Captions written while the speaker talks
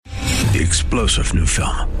The explosive new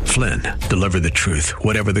film, Flynn, deliver the truth,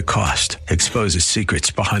 whatever the cost, exposes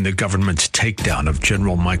secrets behind the government's takedown of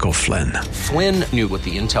General Michael Flynn. Flynn knew what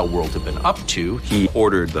the intel world had been up to. He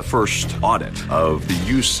ordered the first audit of the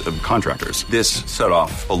use of contractors. This set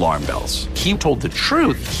off alarm bells. He told the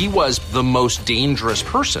truth. He was the most dangerous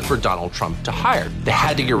person for Donald Trump to hire. They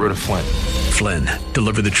had to get rid of Flynn. Flynn,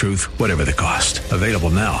 deliver the truth, whatever the cost. Available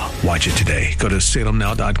now. Watch it today. Go to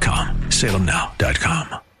salemnow.com.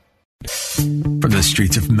 salemnow.com. From the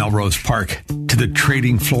streets of Melrose Park to the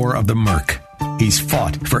trading floor of the Merc, he's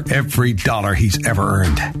fought for every dollar he's ever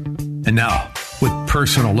earned. And now, with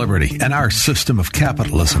personal liberty and our system of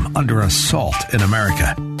capitalism under assault in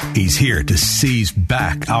America, he's here to seize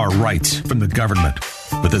back our rights from the government.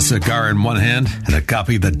 With a cigar in one hand and a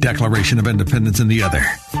copy of the Declaration of Independence in the other,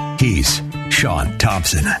 he's Sean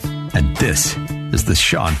Thompson. And this is the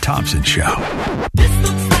Sean Thompson Show. This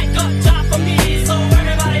looks like a job for me, so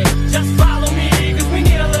everybody just follow me, 'cause we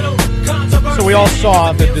need a little controversy. So we all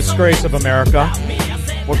saw the disgrace of America,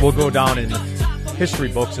 what will go down in history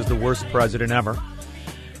books as the worst president ever.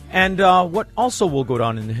 And what also will go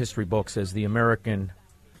down in the history books as the American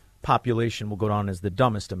population will go down as the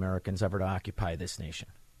dumbest Americans ever to occupy this nation.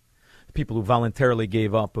 The people who voluntarily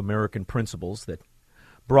gave up American principles that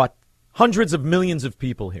brought hundreds of millions of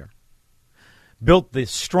people here, built the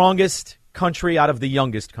strongest country out of the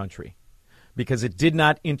youngest country because it did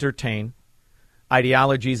not entertain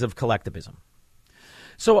ideologies of collectivism.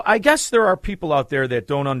 So I guess there are people out there that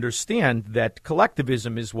don't understand that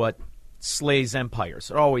collectivism is what slays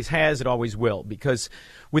empires. It always has, it always will, because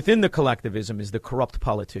within the collectivism is the corrupt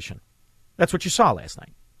politician. That's what you saw last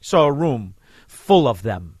night. You saw a room full of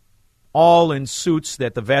them, all in suits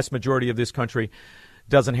that the vast majority of this country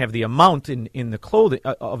doesn't have the amount in the clothing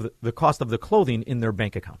of the cost of the clothing in their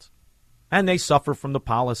bank accounts. And they suffer from the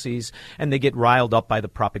policies, and they get riled up by the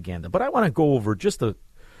propaganda. But I want to go over just a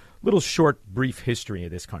little short, brief history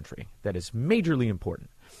of this country that is majorly important.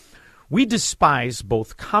 We despise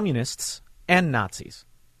both communists and Nazis.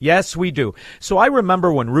 Yes, we do. So I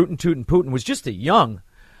remember when Rootin' Tootin' Putin was just a young,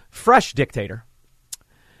 fresh dictator,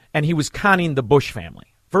 and he was conning the Bush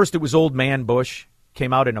family. First, it was old man Bush,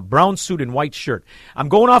 came out in a brown suit and white shirt. I'm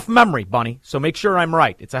going off memory, Bunny, so make sure I'm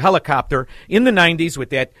right. It's a helicopter in the 90s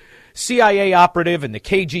with that CIA operative and the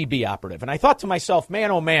KGB operative. And I thought to myself, man,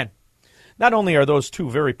 oh man, not only are those two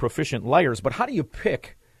very proficient liars, but how do you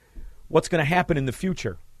pick what's going to happen in the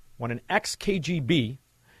future when an ex-KGB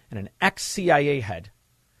and an ex-CIA head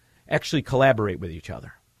actually collaborate with each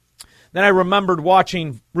other? Then I remembered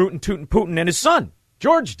watching Rootin' Tootin' Putin and his son,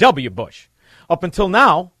 George W. Bush. Up until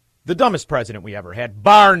now, the dumbest president we ever had,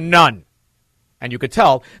 bar none. And you could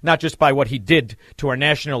tell, not just by what he did to our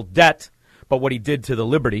national debt, but what he did to the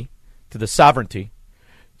liberty, to the sovereignty,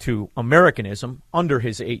 to Americanism under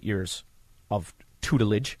his 8 years of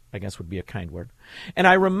tutelage, I guess would be a kind word. And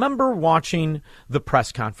I remember watching the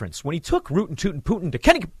press conference when he took Rootin' Tootin' Putin to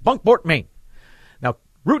Kennebunkport, Maine. Now,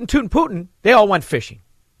 Rootin' Tootin' Putin, they all went fishing.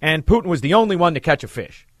 And Putin was the only one to catch a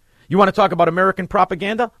fish. You want to talk about American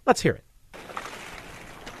propaganda? Let's hear it.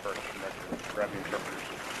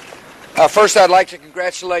 First, I'd like to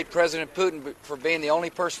congratulate President Putin for being the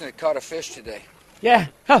only person that caught a fish today. Yeah.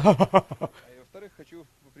 Pardon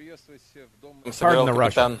the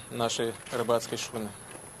Russian.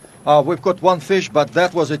 We've got one fish, but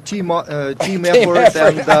that was a team effort,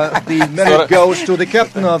 and the merit goes to the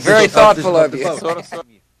captain of Very the thoughtful of you.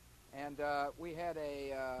 And we had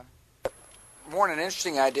more than an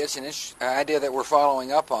interesting idea. It's an idea that we're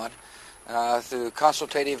following up on through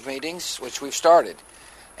consultative meetings, which we've started.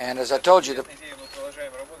 And as I told you, the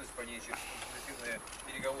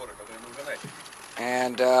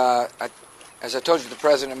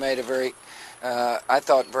president made a very, I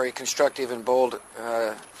thought, very constructive and bold,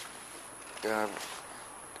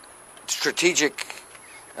 strategic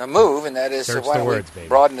move, and that is why don't we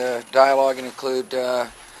broaden the dialogue and include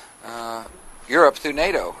Europe through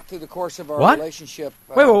NATO. Through the course of our relationship.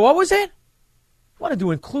 Wait, what was that? Wanted to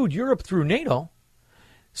include Europe through NATO?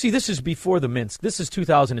 See, this is before the Minsk. This is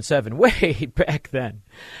 2007, way back then.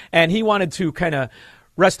 And he wanted to kind of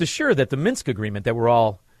rest assured that the Minsk agreement that we're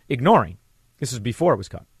all ignoring, this is before it was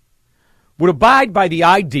cut, would abide by the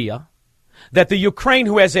idea that the Ukraine,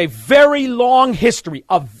 who has a very long history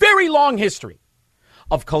of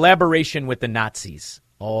collaboration with the Nazis.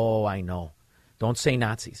 Oh, I know. Don't say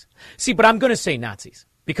Nazis. See, but I'm going to say Nazis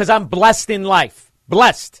because I'm blessed in life,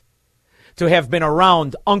 blessed to have been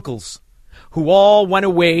around uncles who all went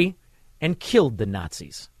away and killed the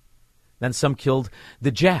Nazis. Then some killed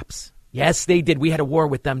the Japs. Yes, they did. We had a war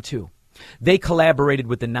with them, too. They collaborated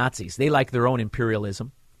with the Nazis. They like their own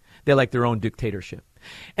imperialism. They like their own dictatorship.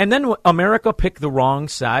 And then America picked the wrong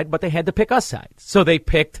side, but they had to pick a side. So they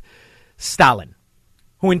picked Stalin,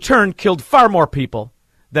 who in turn killed far more people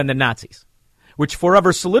than the Nazis, which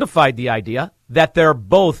forever solidified the idea that they're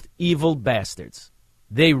both evil bastards.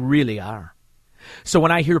 They really are. So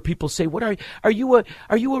when I hear people say, "What are you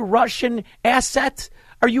a Russian asset?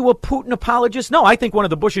 Are you a Putin apologist?" No, I think one of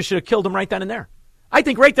the Bushes should have killed him right then and there. I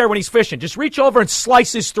think right there when he's fishing, just reach over and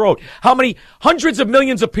slice his throat. How many hundreds of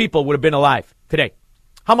millions of people would have been alive today?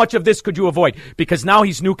 How much of this could you avoid? Because now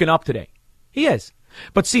he's nuking up today. He is.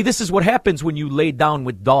 But see, this is what happens when you lay down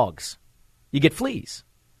with dogs. You get fleas.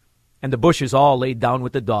 And the Bushes all laid down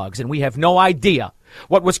with the dogs. And we have no idea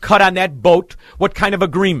what was cut on that boat, what kind of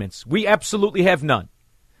agreements. We absolutely have none.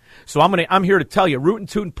 So I'm here to tell you, Rootin'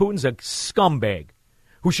 Tootin' Putin's a scumbag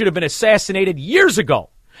who should have been assassinated years ago.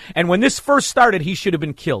 And when this first started, he should have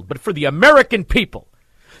been killed. But for the American people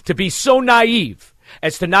to be so naive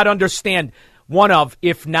as to not understand one of,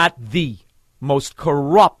 if not the most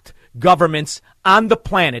corrupt governments on the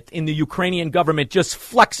planet in the Ukrainian government just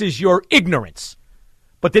flexes your ignorance.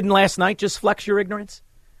 But didn't last night just flex your ignorance?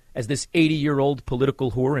 As this 80-year-old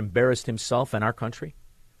political whore embarrassed himself and our country?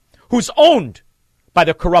 Who's owned by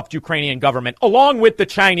the corrupt Ukrainian government, along with the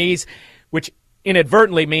Chinese, which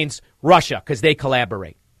inadvertently means Russia, because they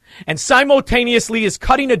collaborate. And simultaneously is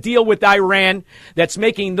cutting a deal with Iran that's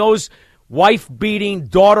making those wife-beating,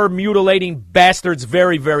 daughter-mutilating bastards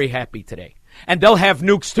very, very happy today. And they'll have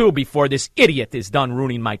nukes, too, before this idiot is done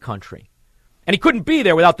ruining my country. And he couldn't be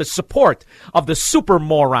there without the support of the super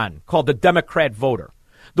moron called the Democrat voter.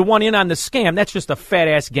 The one in on the scam, that's just a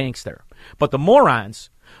fat-ass gangster. But the morons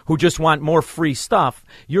who just want more free stuff,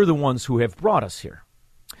 you're the ones who have brought us here.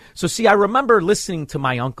 So, see, I remember listening to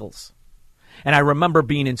my uncles. And I remember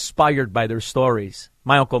being inspired by their stories.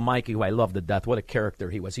 My Uncle Mikey, who I love to death, what a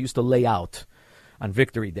character he was. He used to lay out on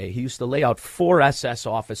Victory Day. He used to lay out 4 SS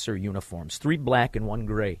officer uniforms, 3 black and 1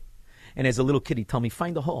 gray. And as a little kid, he'd tell me,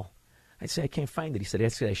 find the hole. I'd say, I can't find it. He said,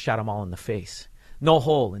 that's because I shot them all in the face. No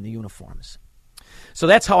hole in the uniforms. So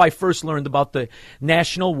that's how I first learned about the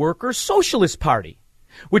National Workers' Socialist Party,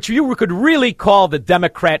 which you could really call the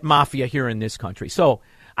Democrat mafia here in this country. So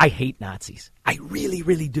I hate Nazis. I really,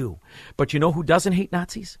 really do. But you know who doesn't hate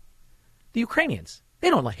Nazis? The Ukrainians.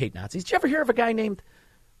 They don't hate Nazis. Did you ever hear of a guy named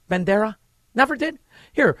Bandera? Never did?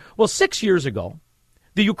 Here, well, 6 years ago,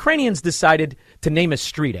 the Ukrainians decided to name a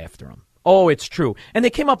street after him. Oh, it's true. And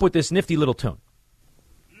they came up with this nifty little tune.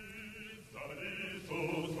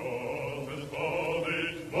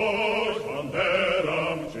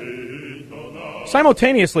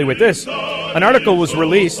 Simultaneously with this, an article was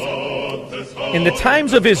released in the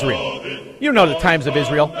Times of Israel. You know the Times of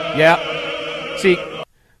Israel. Yeah. See,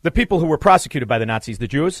 the people who were prosecuted by the Nazis, the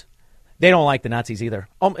Jews, they don't like the Nazis either.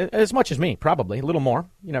 As much as me, probably. A little more.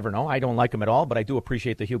 You never know. I don't like them at all, but I do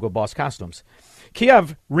appreciate the Hugo Boss costumes.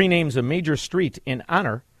 Kiev renames a major street in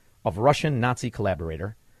honor of Russian Nazi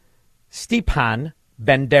collaborator Stepan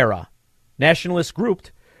Bandera. Nationalist group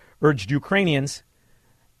urged Ukrainians,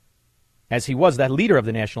 as he was that leader of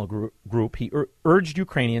the national group, he urged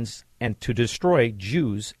Ukrainians and to destroy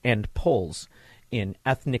Jews and Poles in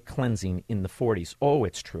ethnic cleansing in the 40s. Oh,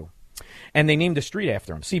 it's true. And they named a street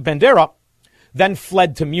after him. See, Bandera then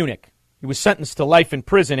fled to Munich. He was sentenced to life in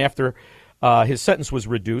prison after his sentence was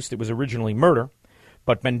reduced. It was originally murder.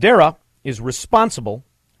 But Bandera is responsible.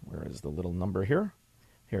 Where is the little number here?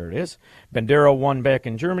 Here it is. Bandera won back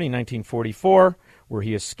in Germany in 1944, where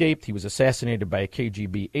he escaped. He was assassinated by a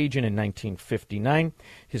KGB agent in 1959.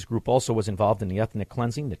 His group also was involved in the ethnic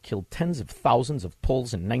cleansing that killed tens of thousands of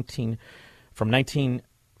Poles from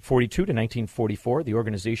 1942 to 1944. The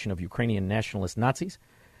Organization of Ukrainian Nationalist Nazis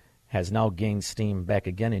has now gained steam back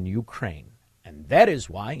again in Ukraine. And that is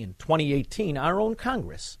why in 2018 our own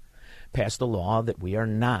Congress passed a law that we are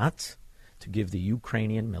not to give the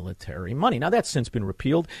Ukrainian military money. Now, that's since been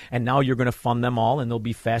repealed, and now you're going to fund them all, and they'll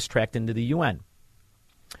be fast-tracked into the UN.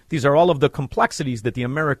 These are all of the complexities that the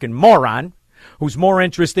American moron, who's more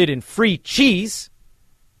interested in free cheese,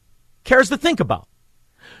 cares to think about.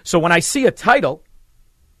 So when I see a title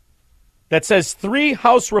that says 3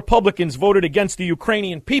 House Republicans voted against the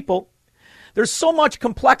Ukrainian people, there's so much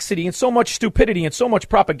complexity and so much stupidity and so much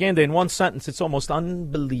propaganda in one sentence, it's almost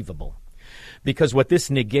unbelievable. Because what this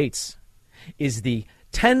negates is the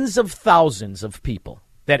tens of thousands of people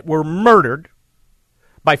that were murdered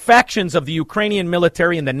by factions of the Ukrainian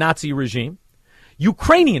military and the Nazi regime,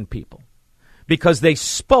 Ukrainian people, because they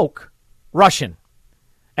spoke Russian,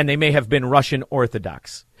 and they may have been Russian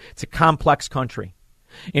Orthodox. It's a complex country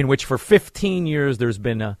in which for 15 years there's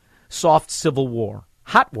been a soft civil war.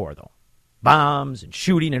 Hot war, though. Bombs and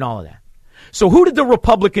shooting and all of that. So who did the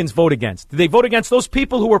Republicans vote against? Did they vote against those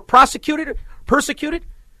people who were persecuted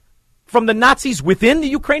from the Nazis within the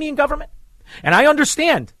Ukrainian government? And I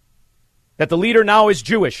understand that the leader now is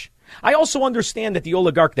Jewish. I also understand that the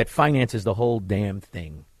oligarch that finances the whole damn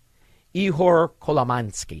thing, Ihor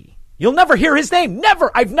Kolomansky, you'll never hear his name.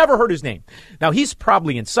 Never. I've never heard his name. Now, he's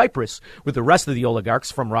probably in Cyprus with the rest of the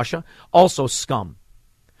oligarchs from Russia, also scum.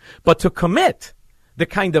 But to commit the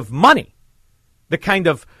kind of money, the kind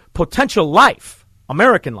of potential life,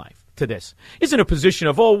 American life, to this, isn't a position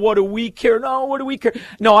of, oh, what do we care? No, what do we care?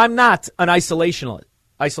 No, I'm not an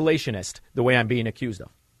isolationist the way I'm being accused of.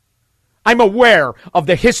 I'm aware of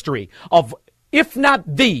the history of, if not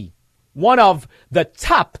one of the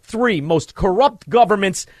top 3 most corrupt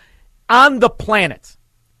governments on the planet.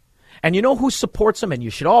 And you know who supports them? And you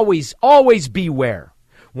should always, always beware.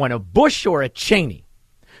 When a Bush or a Cheney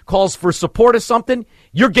calls for support of something,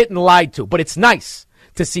 you're getting lied to. But it's nice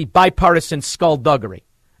to see bipartisan skullduggery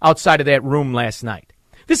outside of that room last night.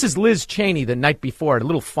 This is Liz Cheney the night before at a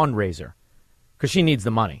little fundraiser because she needs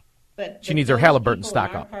the money. But she needs her Halliburton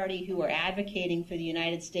stock up. Our party who are advocating for the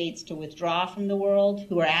United States to withdraw from the world,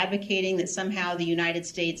 who are advocating that somehow the United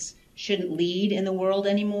States shouldn't lead in the world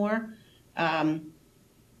anymore, the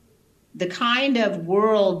kind of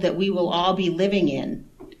world that we will all be living in,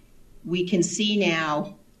 we can see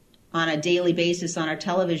now on a daily basis on our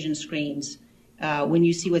television screens when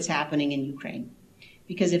you see what's happening in Ukraine.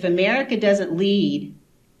 Because if America doesn't lead,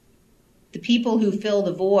 the people who fill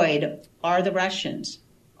the void are the Russians,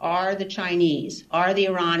 are the Chinese, are the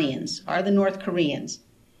Iranians, are the North Koreans.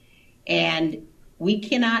 And we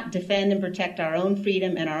cannot defend and protect our own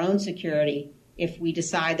freedom and our own security if we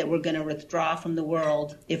decide that we're going to withdraw from the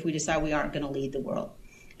world, if we decide we aren't going to lead the world.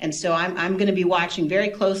 And so I'm going to be watching very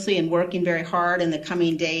closely and working very hard in the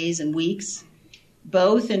coming days and weeks,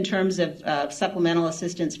 both in terms of supplemental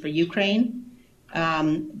assistance for Ukraine,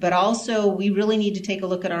 but also we really need to take a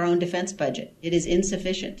look at our own defense budget. It is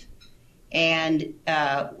insufficient. And,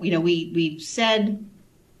 we said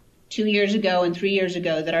 2 years ago and 3 years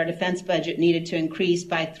ago that our defense budget needed to increase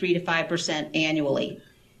by 3 to 5% annually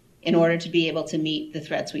in order to be able to meet the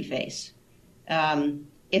threats we face.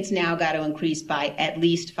 It's now got to increase by at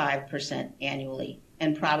least 5% annually,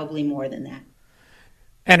 and probably more than that.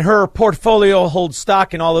 And her portfolio holds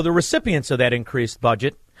stock in all of the recipients of that increased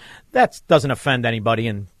budget. That doesn't offend anybody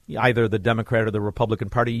in either the Democrat or the Republican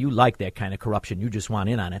Party. You like that kind of corruption. You just want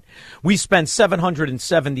in on it. We spent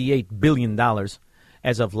 $778 billion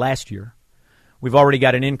as of last year. We've already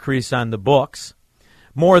got an increase on the books,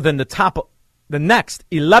 more than the next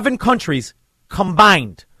 11 countries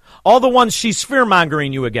combined. All the ones she's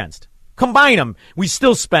fear-mongering you against. Combine them. We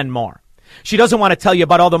still spend more. She doesn't want to tell you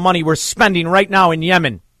about all the money we're spending right now in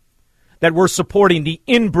Yemen, that we're supporting the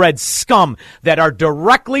inbred scum that are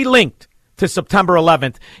directly linked to September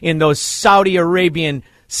 11th in those Saudi Arabian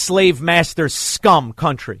slave master scum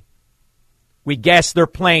country. We gas their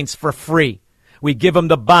planes for free. We give them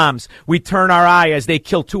the bombs. We turn our eye as they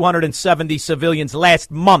kill 270 civilians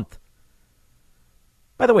last month.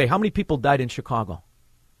 By the way, how many people died in Chicago?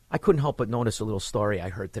 I couldn't help but notice a little story I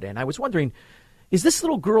heard today, and I was wondering, is this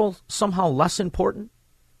little girl somehow less important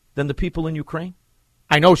than the people in Ukraine?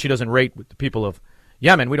 I know she doesn't rate with the people of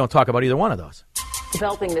Yemen. We don't talk about either one of those.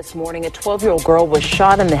 Developing this morning, a 12-year-old girl was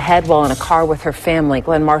shot in the head while in a car with her family.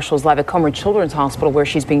 Glenn Marshall's live at Comer Children's Hospital, where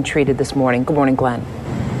she's being treated this morning. Good morning, Glenn.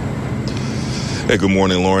 Hey, good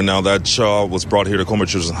morning, Lauren. Now, that child was brought here to Comer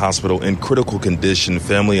Children's Hospital in critical condition.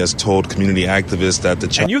 Family has told community activists that the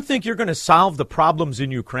child... And you think you're going to solve the problems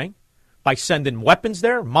in Ukraine by sending weapons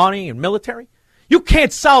there, money and military? You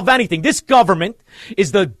can't solve anything. This government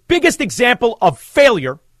is the biggest example of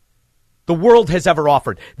failure the world has ever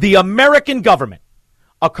offered. The American government,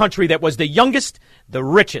 a country that was the youngest, the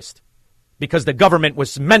richest, because the government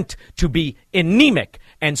was meant to be anemic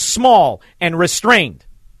and small and restrained.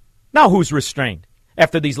 Now who's restrained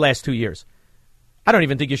after these last 2 years? I don't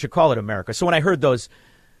even think you should call it America. So when I heard those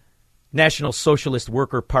National Socialist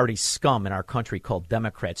Worker Party scum in our country called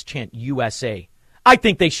Democrats chant USA, I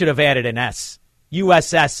think they should have added an S.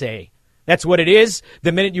 USSA. That's what it is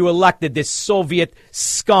the minute you elected this Soviet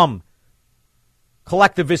scum,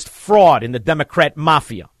 collectivist fraud in the Democrat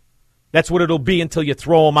mafia. That's what it'll be until you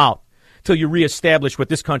throw them out, until you reestablish what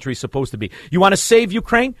this country is supposed to be. You want to save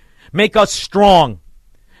Ukraine? Make us strong.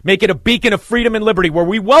 Make it a beacon of freedom and liberty where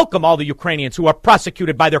we welcome all the Ukrainians who are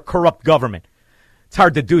prosecuted by their corrupt government. It's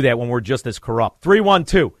hard to do that when we're just as corrupt.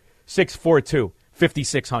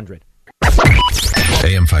 312-642-5600.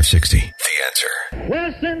 AM 560. The Answer.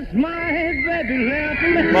 Well, since my baby left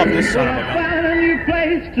me, Love this son of a I'll find a new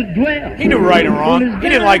place to dwell. He knew right and wrong. He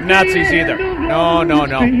didn't like Nazis either. No.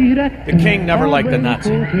 The king never liked the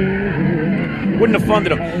Nazi. Wouldn't have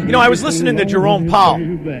funded him. You know, I was listening to Jerome Powell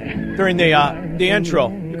during the intro.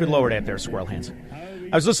 You could lower that there, squirrel hands.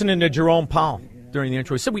 I was listening to Jerome Powell during the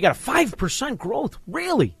intro. He said we got a 5% growth.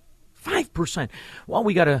 Really? 5%. Well,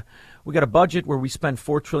 we got a budget where we spend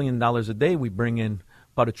 $4 trillion a day. We bring in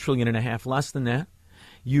about $1.5 trillion less than that.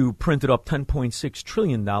 You printed up $10.6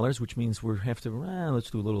 trillion, which means we have to, let's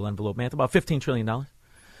do a little envelope math, about $15 trillion.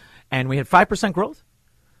 And we had 5% growth.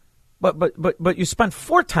 But you spent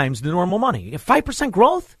 4 times the normal money. You have 5%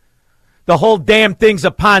 growth? The whole damn thing's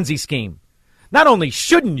a Ponzi scheme. Not only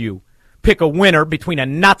shouldn't you pick a winner between a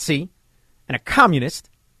Nazi and a communist,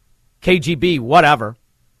 KGB, whatever,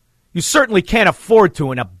 you certainly can't afford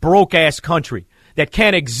to in a broke-ass country that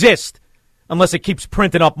can't exist unless it keeps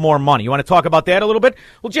printing up more money. You want to talk about that a little bit?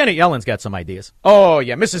 Well, Janet Yellen's got some ideas. Oh,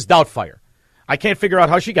 yeah, Mrs. Doubtfire. I can't figure out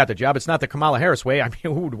how she got the job. It's not the Kamala Harris way. I mean,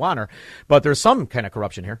 who would want her? But there's some kind of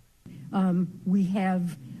corruption here. We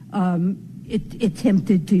have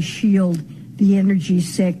attempted to shield the energy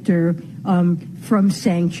sector from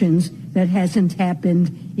sanctions. That hasn't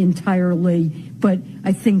happened entirely, but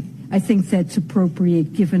I think that's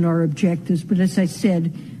appropriate given our objectives. But as I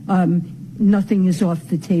said, nothing is off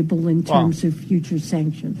the table in terms of future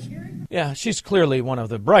sanctions. Yeah, she's clearly one of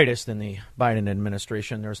the brightest in the Biden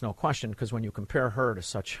administration. There's no question, because when you compare her to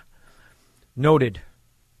such noted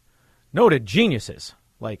geniuses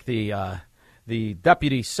like the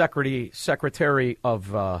Deputy Secretary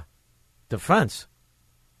of Defense.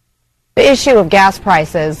 The issue of gas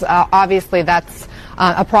prices, obviously that's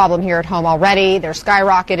a problem here at home already. They're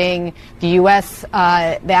skyrocketing. The U.S.,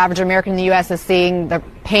 the average American in the U.S. is seeing the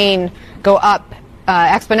pain go up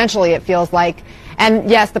exponentially, it feels like.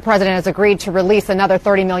 And yes, the president has agreed to release another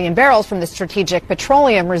 30 million barrels from the Strategic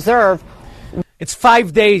Petroleum Reserve. It's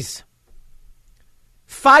 5 days.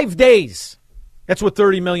 5 days. That's what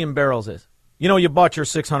 30 million barrels is. You know, you bought your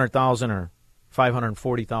 600,000 or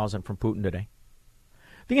 540,000 from Putin today.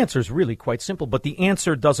 The answer is really quite simple, but the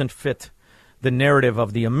answer doesn't fit the narrative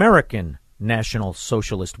of the American National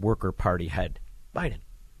Socialist Worker Party head, Biden,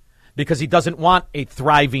 because he doesn't want a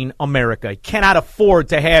thriving America. He cannot afford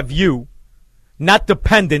to have you not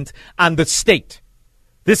dependent on the state.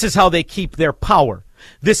 This is how they keep their power.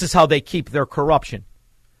 This is how they keep their corruption.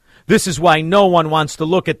 This is why no one wants to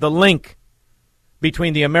look at the link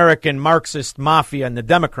between the American Marxist mafia and the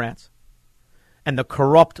Democrats and the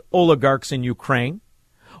corrupt oligarchs in Ukraine,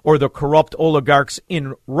 or the corrupt oligarchs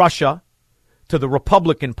in Russia, to the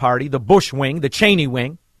Republican Party, the Bush wing, the Cheney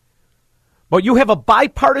wing. But you have a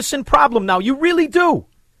bipartisan problem now. You really do.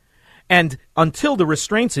 And until the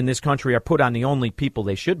restraints in this country are put on the only people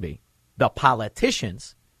they should be, the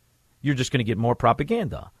politicians, you're just going to get more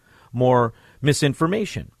propaganda, more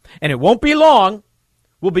misinformation. And it won't be long.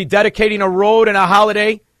 We'll be dedicating a road and a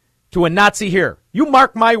holiday to a Nazi here. You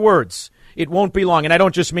mark my words. It won't be long. And I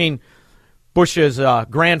don't just mean Bush's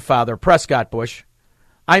grandfather, Prescott Bush.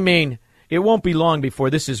 I mean, it won't be long before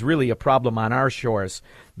this is really a problem on our shores,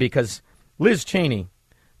 because Liz Cheney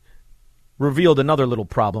revealed another little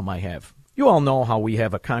problem I have. You all know how we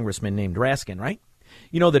have a congressman named Raskin, right?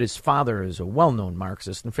 You know that his father is a well-known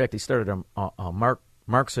Marxist. In fact, he started a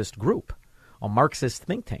Marxist group, a Marxist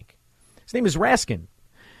think tank. His name is Raskin.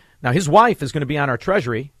 Now, his wife is going to be on our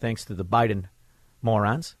Treasury, thanks to the Biden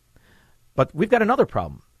morons. But we've got another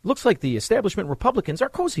problem. Looks like the establishment Republicans are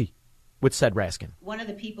cozy with said Raskin. One of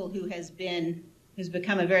the people who's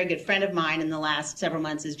become a very good friend of mine in the last several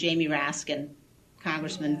months is Jamie Raskin,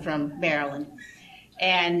 congressman from Maryland.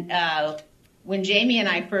 And when Jamie and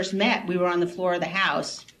I first met, we were on the floor of the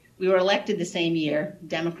House. We were elected the same year,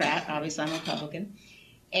 Democrat, obviously I'm Republican.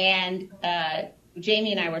 And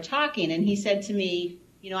Jamie and I were talking, and he said to me,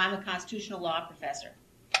 you know, I'm a constitutional law professor.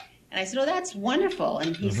 And I said, oh, that's wonderful.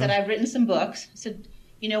 And he said, I've written some books. I said,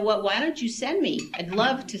 you know what, why don't you send me? I'd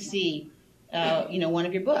love to see, one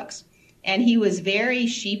of your books. And he was very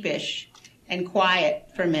sheepish and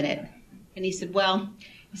quiet for a minute. And he said,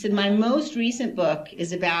 my most recent book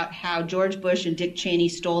is about how George Bush and Dick Cheney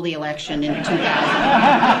stole the election in 2000.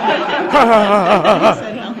 I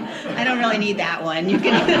said, well, I don't really need that one. You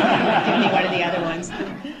can give me one of the other ones.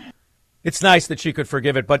 It's nice that she could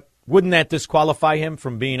forgive it, but wouldn't that disqualify him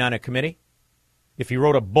from being on a committee? If he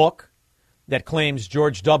wrote a book that claims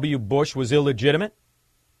George W. Bush was illegitimate?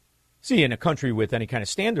 See, in a country with any kind of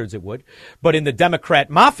standards, it would. But in the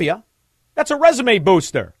Democrat mafia, that's a resume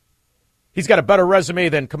booster. He's got a better resume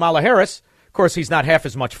than Kamala Harris. Of course, he's not half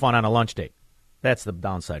as much fun on a lunch date. That's the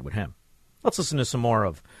downside with him. Let's listen to some more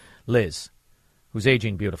of Liz, who's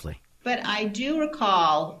aging beautifully. But I do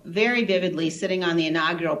recall very vividly sitting on the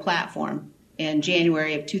inaugural platform in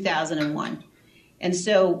January of 2001 And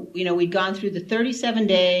so, we'd gone through the 37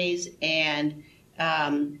 days and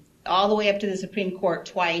all the way up to the Supreme Court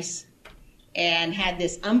twice and had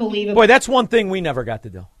this unbelievable... Boy, that's one thing we never got to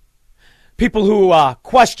do. People who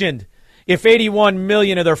questioned if 81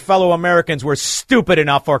 million of their fellow Americans were stupid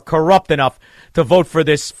enough or corrupt enough to vote for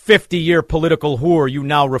this 50-year political whore you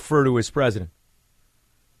now refer to as president.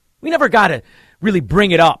 We never got to really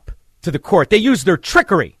bring it up to the court. They used their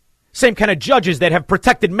trickery. Same kind of judges that have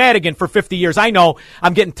protected Madigan for 50 years. I know,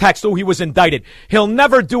 I'm getting text, he was indicted. He'll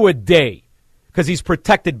never do a day because he's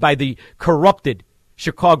protected by the corrupted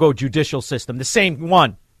Chicago judicial system. The same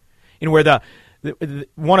one in where the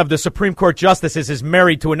one of the Supreme Court justices is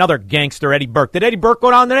married to another gangster, Eddie Burke. Did Eddie Burke go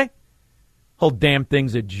down today? Whole damn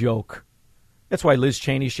thing's a joke. That's why Liz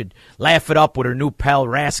Cheney should laugh it up with her new pal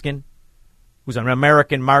Raskin, who's an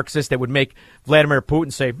American Marxist that would make Vladimir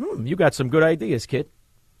Putin say, you got some good ideas, kid.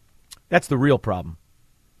 That's the real problem.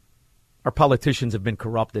 Our politicians have been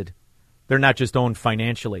corrupted. They're not just owned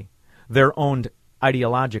financially. They're owned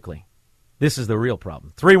ideologically. This is the real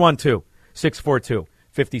problem.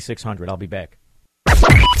 312-642-5600. I'll be back.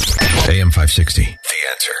 AM 560. The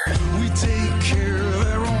Answer.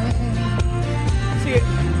 See,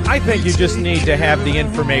 I think you just need to have the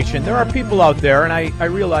information. There are people out there, and I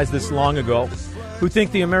realized this long ago, who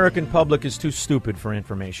think the American public is too stupid for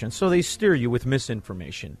information, so they steer you with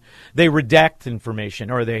misinformation. They redact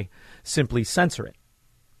information, or they simply censor it.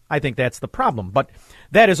 I think that's the problem. But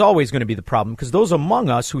that is always going to be the problem, because those among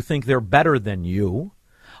us who think they're better than you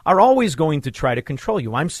are always going to try to control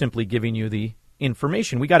you. I'm simply giving you the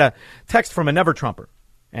information. We got a text from a Never Trumper,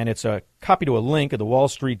 and it's a copy to a link of the Wall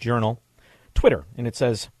Street Journal Twitter, and it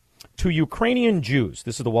says, to Ukrainian Jews,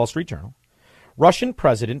 this is the Wall Street Journal, Russian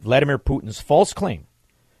President Vladimir Putin's false claim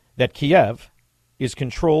that Kiev is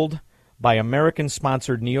controlled by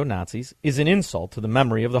American-sponsored neo-Nazis is an insult to the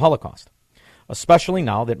memory of the Holocaust, especially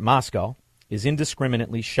now that Moscow is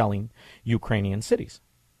indiscriminately shelling Ukrainian cities.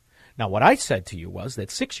 Now, what I said to you was that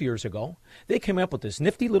 6 years ago, they came up with this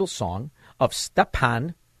nifty little song of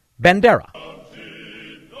Stepan Bandera.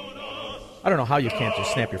 I don't know how you can't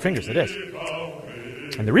just snap your fingers to this.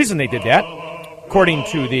 And the reason they did that, according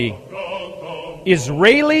to the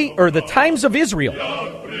Israeli, or the Times of Israel.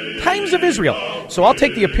 Times of Israel. So I'll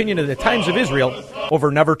take the opinion of the Times of Israel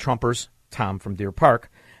over Never Trumpers, Tom from Deer Park,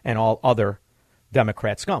 and all other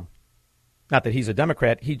Democrat scum. Not that he's a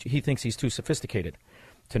Democrat. He thinks he's too sophisticated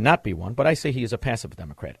to not be one, but I say he is a passive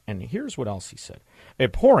Democrat. And here's what else he said.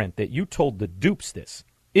 Abhorrent that you told the dupes this.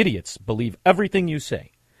 Idiots believe everything you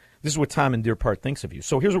say. This is what Tom in Deer Park thinks of you.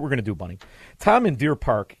 So here's what we're going to do, Bunny. Tom in Deer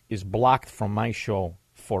Park is blocked from my show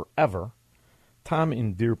forever. Tom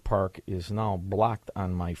in Deer Park is now blocked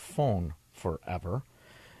on my phone forever.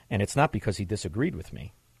 And it's not because he disagreed with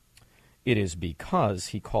me. It is because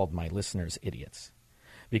he called my listeners idiots.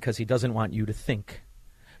 Because he doesn't want you to think.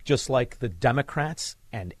 Just like the Democrats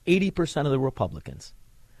and 80% of the Republicans.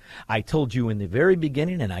 I told you in the very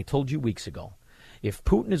beginning, and I told you weeks ago, if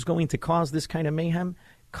Putin is going to cause this kind of mayhem,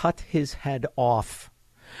 cut his head off.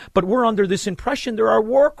 But we're under this impression there are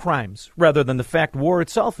war crimes, rather than the fact war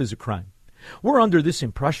itself is a crime. We're under this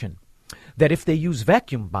impression that if they use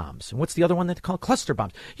vacuum bombs, and what's the other one that's called cluster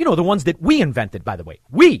bombs? You know, the ones that we invented, by the way.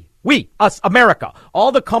 We, us, America,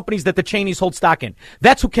 all the companies that the Cheneys hold stock in.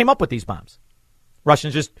 That's who came up with these bombs.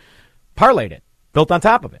 Russians just parlayed it, built on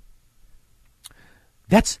top of it.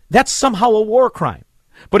 That's somehow a war crime.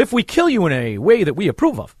 But if we kill you in a way that we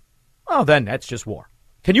approve of, well, then that's just war.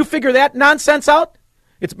 Can you figure that nonsense out?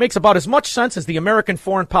 It makes about as much sense as the American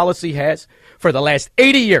foreign policy has for the last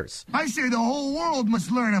 80 years. I say the whole world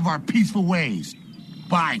must learn of our peaceful ways.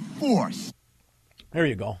 By force. There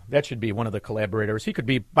you go. That should be one of the collaborators. He could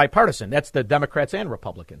be bipartisan. That's the Democrats and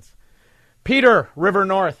Republicans. Peter, River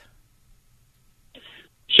North.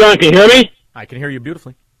 Sean, can you hear me? I can hear you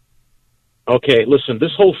beautifully. Okay, listen,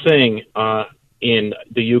 this whole thing in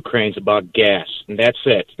the Ukraine's about gas, and that's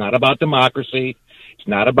it. It's not about democracy. It's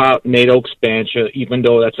not about NATO expansion, even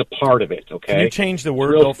though that's a part of it, okay? Can you change the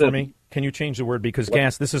word, though, for me? Can you change the word? Because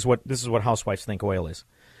gas, this is what housewives think oil is.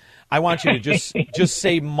 I want you to just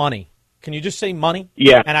say money. Can you just say money?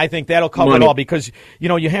 Yeah. And I think that'll cover it all, because, you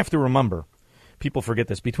know, you have to remember, people forget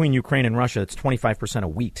this, between Ukraine and Russia, it's 25%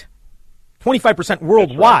 of wheat. 25%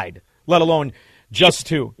 worldwide, right. Let alone just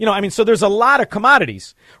two. You know, I mean, so there's a lot of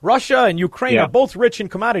commodities. Russia and Ukraine are both rich in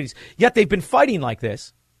commodities, yet they've been fighting like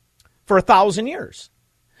this for 1,000 years.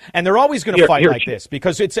 And they're always going to fight like this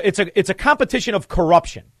because it's a competition of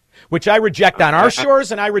corruption, which I reject on our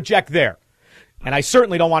shores and I reject there. And I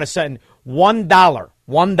certainly don't want to send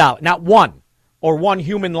 $1, not one, or one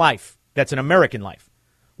human life that's an American life.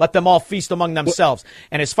 Let them all feast among themselves.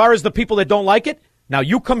 And as far as the people that don't like it, Now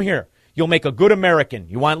you come here. You'll make a good American.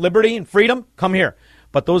 You want liberty and freedom? Come here.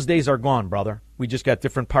 But those days are gone, brother. We just got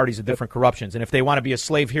different parties and different corruptions. And if they want to be a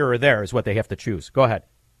slave here or there is what they have to choose. Go ahead.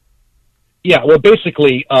 Yeah, well,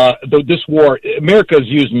 basically, this war, America is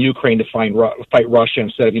using Ukraine to fight Russia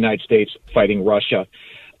instead of the United States fighting Russia.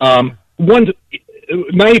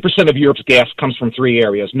 90% of Europe's gas comes from three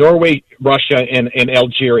areas: Norway, Russia, and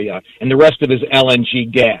Algeria, and the rest of it is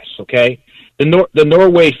LNG gas, okay? The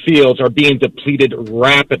Norway fields are being depleted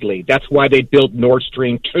rapidly. That's why they built Nord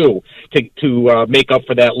Stream 2 to make up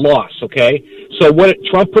for that loss. Okay, so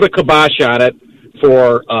Trump put a kibosh on it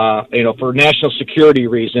for national security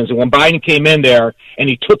reasons. And when Biden came in there and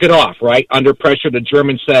he took it off, right, under pressure, the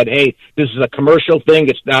Germans said, "Hey, this is a commercial thing.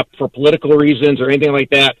 It's not for political reasons or anything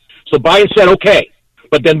like that." So Biden said, "Okay,"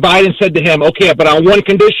 but then Biden said to him, "Okay, but on one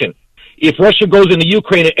condition: if Russia goes into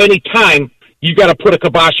Ukraine at any time, you got to put a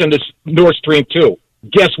kibosh on this Nord Stream 2.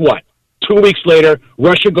 Guess what? 2 weeks later,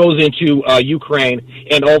 Russia goes into Ukraine,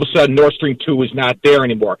 and all of a sudden, Nord Stream 2 is not there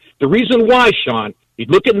anymore. The reason why, Sean, you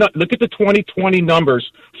look at the 2020 numbers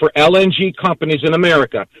for LNG companies in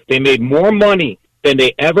America. They made more money than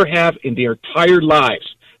they ever have in their entire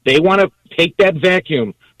lives. They want to take that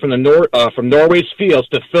vacuum from from Norway's fields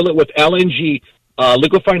to fill it with LNG.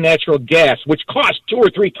 Liquefied natural gas, which costs 2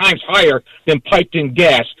 or 3 times higher than piped-in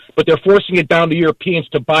gas, but they're forcing it down to Europeans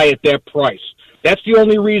to buy at that price. That's the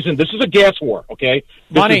only reason. This is a gas war, okay?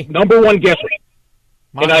 This is number one gas war.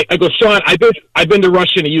 And I go, Sean, I've been to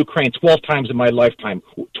Russia and Ukraine 12 times in my lifetime,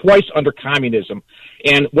 twice under communism.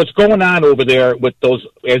 And what's going on over there with those,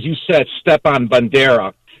 as you said, Stepan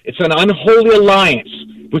Bandera, it's an unholy alliance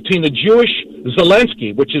between the Jewish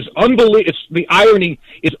Zelensky, which is unbelievable. The irony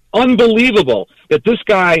is unbelievable that this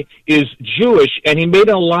guy is Jewish, and he made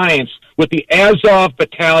an alliance with the Azov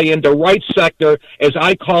battalion, the right sector, as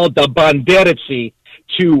I call it, the Banderitsi,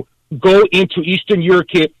 to go into Eastern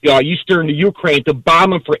Ukraine to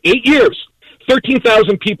bomb them for 8 years.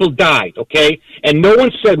 13,000 people died, okay? And no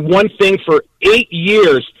one said one thing for 8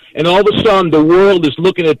 years, and all of a sudden the world is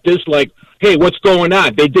looking at this like, hey, what's going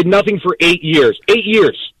on? They did nothing for 8 years. 8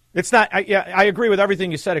 years. It's not. I agree with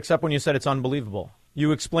everything you said, except when you said it's unbelievable.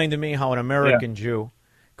 You explained to me how an American Jew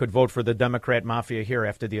could vote for the Democrat mafia here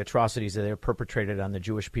after the atrocities that they have perpetrated on the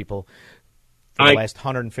Jewish people for the last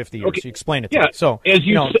 150 years. Okay. You explained it to me. So as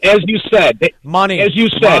you said, money. As you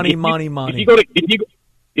said, money.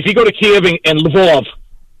 If you go to Kiev and Lvov,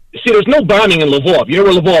 see, there's no bombing in Lvov. You know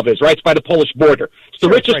where Lvov is, right? It's by the Polish border. It's the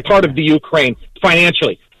richest part of the Ukraine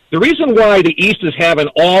financially. The reason why the East is having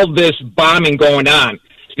all this bombing going on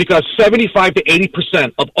is because 75 to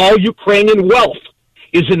 80% of all Ukrainian wealth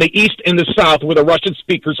is in the East and the South where the Russian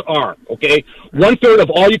speakers are, okay? 1/3 of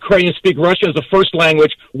all Ukrainians speak Russian as a first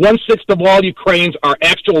language. 1/6 of all Ukrainians are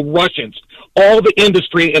actual Russians. All the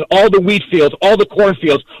industry and all the wheat fields, all the corn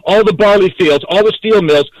fields, all the barley fields, all the steel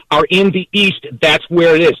mills are in the East. That's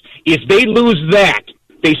where it is. If they lose that,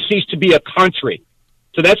 they cease to be a country.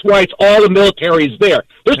 So that's why it's all the military is there.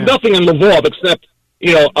 There's nothing in Lvov except,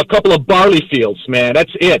 a couple of barley fields, man.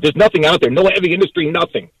 That's it. There's nothing out there. No heavy industry,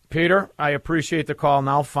 nothing. Peter, I appreciate the call.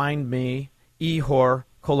 Now find me Ihor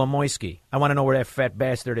Kolomoisky. I want to know where that fat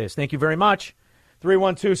bastard is. Thank you very much.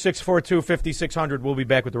 312-642-5600. We'll be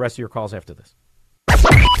back with the rest of your calls after this.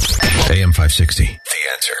 AM 560, The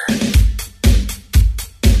Answer. I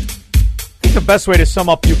think the best way to sum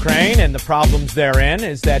up Ukraine and the problems therein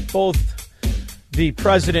is that both the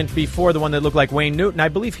president before, the one that looked like Wayne Newton, I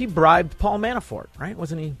believe he bribed Paul Manafort, right?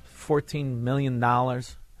 Wasn't he $14 million?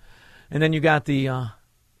 And then you got the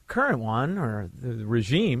current one, or the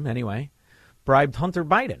regime anyway, bribed Hunter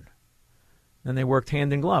Biden. And they worked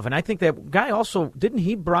hand in glove. And I think that guy also, didn't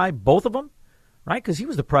he bribe both of them? Right? Because he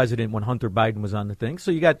was the president when Hunter Biden was on the thing.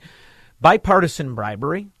 So you got bipartisan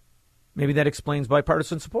bribery. Maybe that explains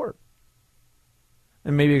bipartisan support.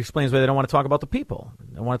 And maybe it explains why they don't want to talk about the people.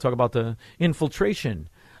 They want to talk about the infiltration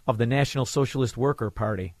of the National Socialist Worker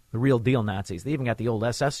Party, the real deal Nazis. They even got the old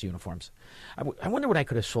SS uniforms. I wonder what I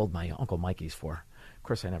could have sold my Uncle Mikey's for. Of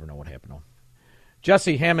course, I never know what happened to him.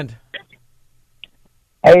 Jesse Hammond.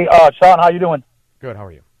 Hey, Sean, how you doing? Good. How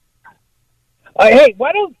are you? Hey,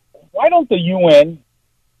 why don't the UN,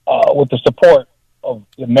 with the support of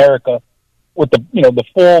America, with the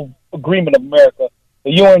full agreement of America,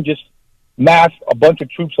 the UN just mass a bunch of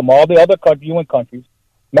troops from all the other UN countries,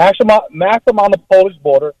 mass them on the Polish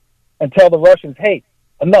border, and tell the Russians, hey,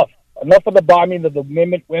 enough of the bombing of the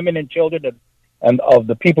women and children and of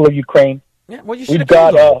the people of Ukraine. Yeah, well, you should have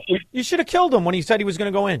killed him. You should have killed him when he said he was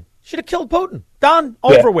going to go in. Should have killed Putin. Done.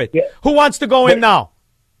 Over with. Yeah. Who wants to go in now?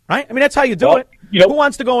 Right? I mean, that's how you do it. Who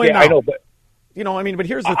wants to go in now? I know, but You know, I mean, but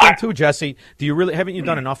here's the thing, too, Jesse. Haven't you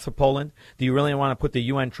done enough for Poland? Do you really want to put the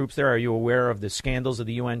UN troops there? Are you aware of the scandals of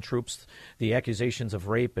the UN troops, the accusations of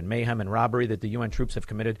rape and mayhem and robbery that the UN troops have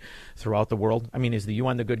committed throughout the world? I mean, is the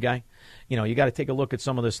UN the good guy? You know, you got to take a look at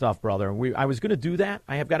some of this stuff, brother. I was going to do that.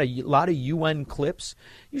 I have got a lot of UN clips.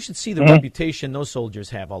 You should see the reputation those soldiers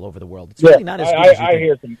have all over the world. It's really not as good as you think.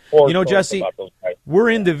 hear some horror You know, stories Jesse, about those guys. we're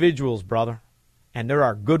individuals, brother, and there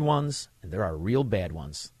are good ones and there are real bad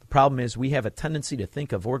ones. Problem is we have a tendency to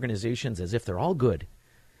think of organizations as if they're all good,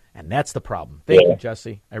 and that's the problem. Thank you,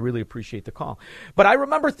 Jesse. I really appreciate the call. But I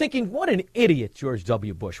remember thinking, what an idiot George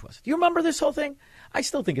W. Bush was. Do you remember this whole thing? I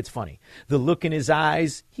still think it's funny. The look in his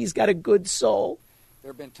eyes, he's got a good soul. There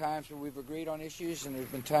have been times when we've agreed on issues, and there's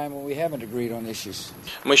been times when we haven't agreed on issues.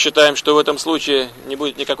 Мы считаем, что в этом случае не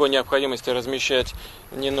будет никакой необходимости размещать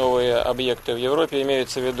ни новые объекты в Европе,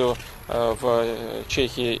 имеется в виду в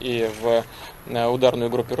Чехии и в ударную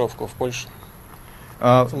группировку в Польше.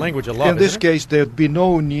 It's a language of love, in this isn't it? case, there'd be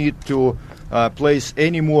no need to place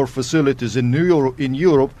any more facilities in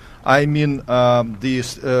Europe. I mean,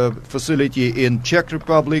 this facility in Czech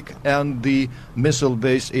Republic and the missile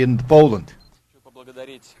base in Poland.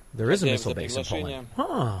 There is a missile base in Poland.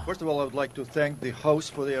 Huh. First of all, I would like to thank the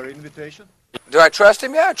host for their invitation. Do I trust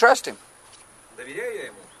him? Yeah, I trust him.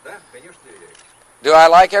 Do I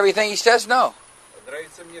like everything he says? No.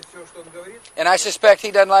 And I suspect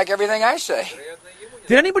he doesn't like everything I say.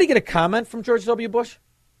 Did anybody get a comment from George W. Bush?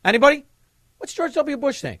 Anybody? What's George W.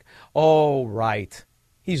 Bush think? Oh, right.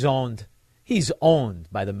 He's owned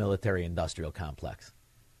by the military-industrial complex.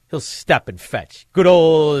 He'll step and fetch. Good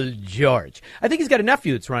old George. I think he's got a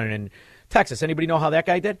nephew that's running in Texas. Anybody know how that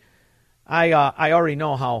guy did? I already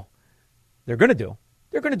know how they're going to do.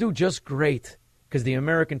 They're going to do just great because the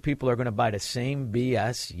American people are going to buy the same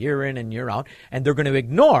BS year in and year out, and they're going to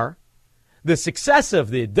ignore the success of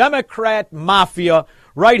the Democrat mafia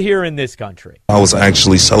right here in this country. I was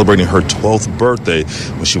actually celebrating her 12th birthday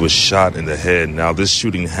when she was shot in the head. Now, this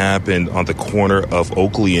shooting happened on the corner of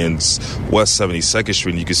Oakley and West 72nd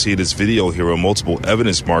Street. And you can see this video here where multiple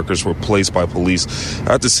evidence markers were placed by police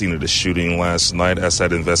at the scene of the shooting last night. As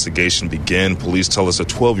that investigation began, police tell us a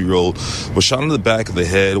 12-year-old was shot in the back of the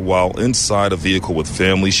head while inside a vehicle with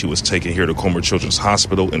family. She was taken here to Comer Children's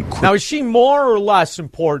Hospital. Now, is she more or less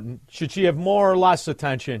important? Should she have more or less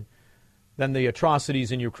attention than the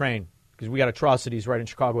atrocities in Ukraine? Because we got atrocities right in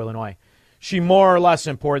Chicago, Illinois. She more or less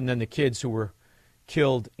important than the kids who were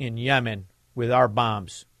killed in Yemen with our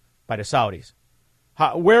bombs by the Saudis?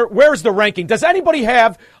 Where's the ranking? Does anybody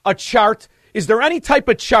have a chart? Is there any type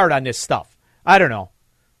of chart on this stuff? I don't know.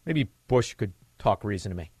 Maybe Bush could talk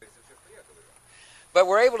reason to me. But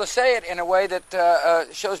we're able to say it in a way that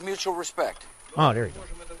shows mutual respect. Oh, there you go.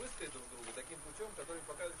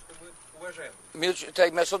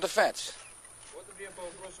 Take missile defense.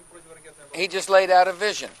 He just laid out a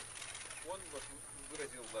vision.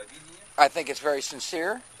 I think it's very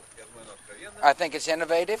sincere. I think it's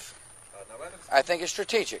innovative. I think it's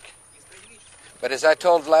strategic. But as I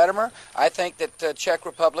told Vladimir, I think that Czech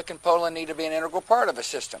Republic and Poland need to be an integral part of a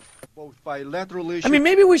system. Both bilateral issues. I mean,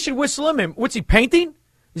 maybe we should whistle him in. What's he painting?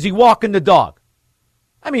 Is he walking the dog?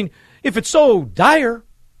 I mean, if it's so dire,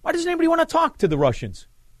 why doesn't anybody want to talk to the Russians?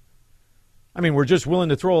 I mean, we're just willing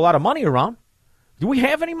to throw a lot of money around. Do we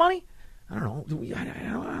have any money? I don't know. I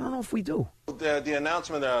don't know if we do. The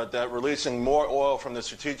announcement that releasing more oil from the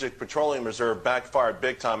Strategic Petroleum Reserve backfired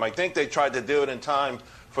big time. I think they tried to do it in time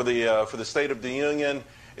for the State of the Union,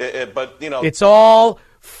 but you know, it's all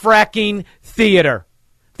fracking theater.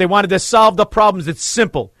 If they wanted to solve the problems, it's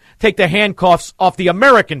simple: take the handcuffs off the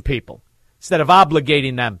American people instead of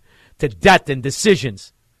obligating them to debt and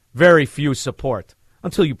decisions very few support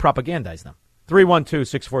until you propagandize them.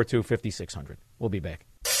 312-642-5600. We'll be back.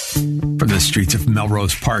 From the streets of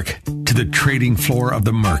Melrose Park to the trading floor of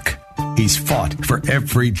the Merc, he's fought for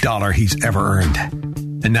every dollar he's ever earned.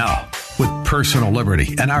 And now, with personal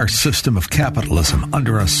liberty and our system of capitalism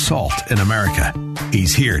under assault in America,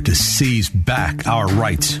 he's here to seize back our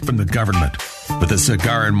rights from the government. With a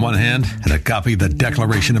cigar in one hand and a copy of the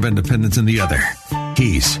Declaration of Independence in the other,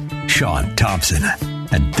 he's Sean Thompson.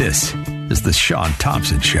 And this is the Sean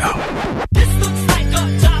Thompson Show. This looks like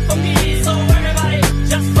a job for me, so everybody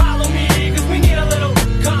just follow me, 'cause we need a little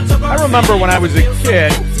controversy. I remember when I was a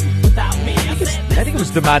kid, I think it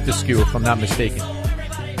was DeMontesquieu, if I'm not mistaken,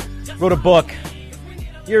 wrote a book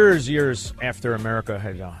years after America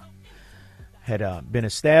had been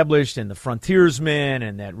established, and the frontiersmen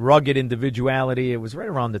and that rugged individuality. It was right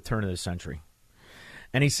around the turn of the century.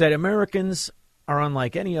 And he said, Americans are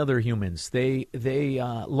unlike any other humans. They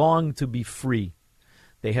long to be free.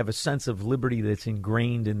 They have a sense of liberty that's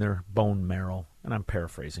ingrained in their bone marrow. And I'm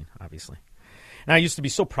paraphrasing, obviously. And I used to be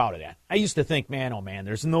so proud of that. I used to think, man, oh man,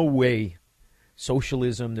 there's no way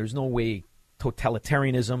socialism, there's no way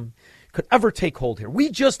totalitarianism could ever take hold here. We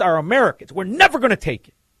just are Americans. We're never going to take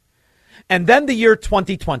it. And then the year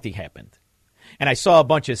 2020 happened. And I saw a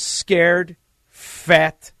bunch of scared,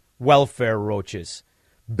 fat welfare roaches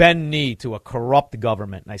bend knee to a corrupt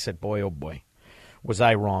government. And I said, boy, oh boy, was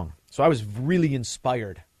I wrong. So I was really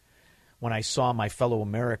inspired when I saw my fellow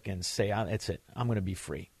Americans say, that's it, I'm going to be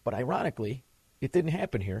free. But ironically, it didn't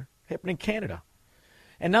happen here. It happened in Canada.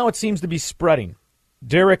 And now it seems to be spreading.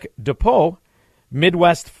 Derek DePoe,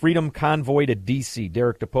 Midwest Freedom Convoy to D.C.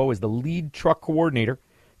 Derek DePoe is the lead truck coordinator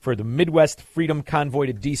for the Midwest Freedom Convoy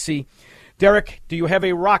to D.C. Derek, do you have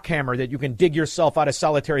a rock hammer that you can dig yourself out of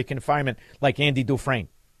solitary confinement like Andy Dufresne?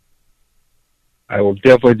 I will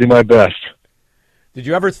definitely do my best. Did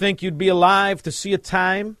you ever think you'd be alive to see a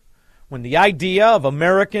time when the idea of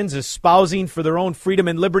Americans espousing for their own freedom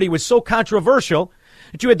and liberty was so controversial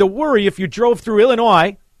that you had to worry if you drove through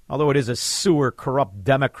Illinois, although it is a sewer, corrupt,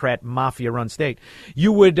 Democrat, mafia-run state,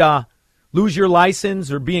 you would lose your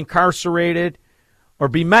license or be incarcerated or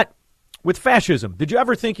be met with fascism? Did you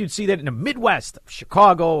ever think you'd see that in the Midwest of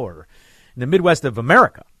Chicago or in the Midwest of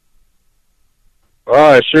America?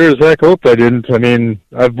 Well, I sure as heck hope I didn't. I mean,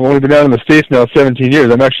 I've only been out in the States now 17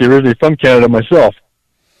 years. I'm actually originally from Canada myself.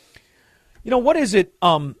 You know, what is it?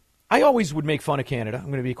 I always would make fun of Canada. I'm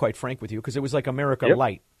going to be quite frank with you, because it was like America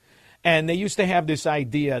Light. And they used to have this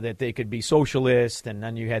idea that they could be socialist, and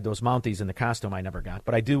then you had those Mounties in the costume I never got.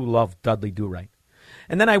 But I do love Dudley Do-Right.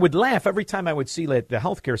 And then I would laugh every time I would see the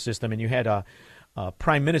healthcare system, and you had a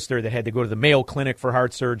prime minister that had to go to the Mayo Clinic for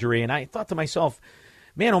heart surgery. And I thought to myself,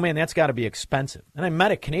 man, oh man, that's got to be expensive. And I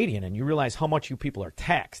met a Canadian, and you realize how much you people are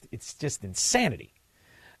taxed. It's just insanity.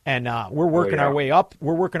 And we're working our way up.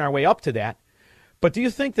 We're working our way up to that. But do you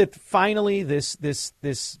think that finally this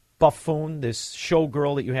buffoon, this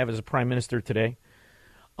showgirl that you have as a prime minister today,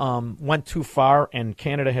 went too far, and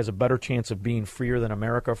Canada has a better chance of being freer than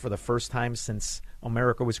America for the first time since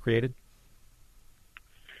America was created?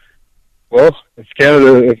 Well, if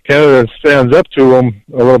Canada stands up to them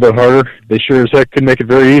a little bit harder, they sure as heck could make it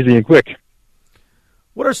very easy and quick.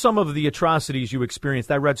 What are some of the atrocities you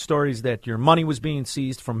experienced? I read stories that your money was being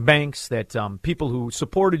seized from banks, that people who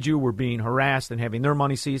supported you were being harassed and having their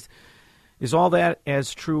money seized. Is all that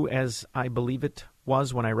as true as I believe it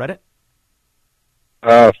was when I read it?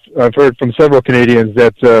 I've heard from several Canadians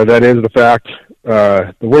that that is the fact.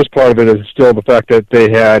 The worst part of it is still the fact that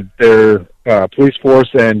they had their police force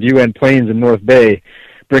and UN planes in North Bay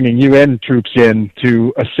bringing UN troops in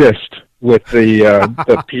to assist with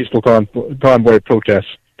the peaceful convoy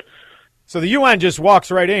protests. So the UN just walks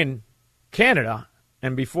right in Canada,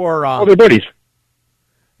 and before... they're buddies.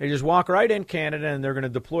 They just walk right in Canada, and they're going to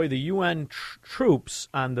deploy the UN troops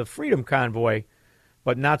on the Freedom Convoy,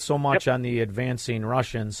 but not so much on the advancing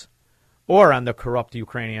Russians or on the corrupt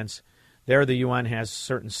Ukrainians. There the UN has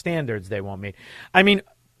certain standards they won't meet. I mean,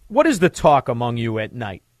 what is the talk among you at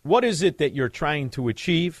night? What is it that you're trying to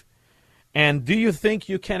achieve? And do you think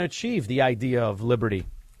you can achieve the idea of liberty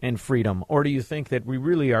and freedom? Or do you think that we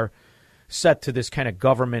really are set to this kind of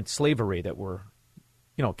government slavery that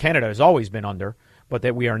Canada has always been under, but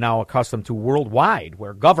that we are now accustomed to worldwide,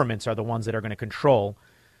 where governments are the ones that are going to control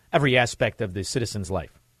every aspect of the citizen's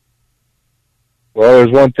life? Well,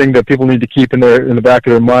 there's one thing that people need to keep in the back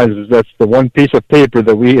of their minds, is that's the one piece of paper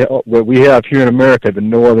that we have here in America that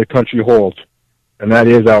no other country holds, and that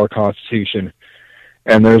is our Constitution.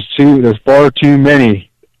 And there's far too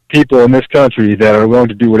many people in this country that are willing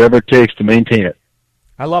to do whatever it takes to maintain it.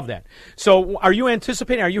 I love that. So are you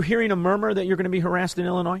hearing a murmur that you're going to be harassed in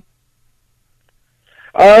Illinois?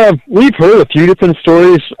 We've heard a few different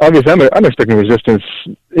stories. Obviously, I'm expecting resistance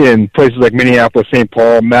in places like Minneapolis, St.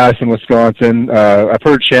 Paul, Madison, Wisconsin. I've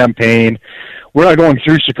heard Champaign. We're not going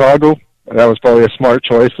through Chicago. That was probably a smart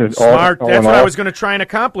choice. Smart. That's what I was going to try and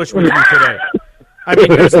accomplish with you today. I mean,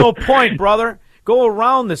 there's no point, brother. Go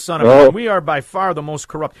around this son of a gun. We are by far the most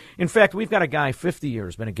corrupt. In fact, we've got a guy, 50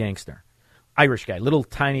 years, been a gangster. Irish guy, little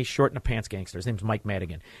tiny short in the pants gangster. His name's Mike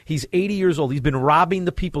Madigan. He's 80 years old. He's been robbing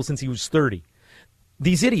the people since he was 30.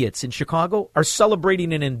 These idiots in Chicago are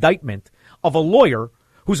celebrating an indictment of a lawyer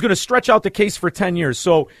who's going to stretch out the case for 10 years.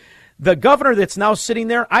 So the governor that's now sitting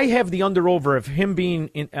there, I have the under-over of him being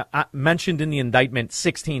mentioned in the indictment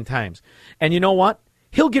 16 times. And you know what?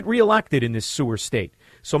 He'll get reelected in this sewer state.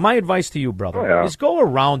 So my advice to you, brother, is go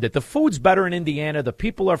around it. The food's better in Indiana. The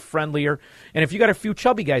people are friendlier. And if you got a few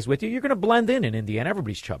chubby guys with you, you're going to blend in Indiana.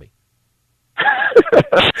 Everybody's chubby.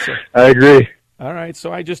 I agree. All right,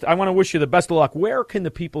 so I want to wish you the best of luck. Where can the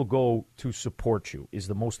people go to support you is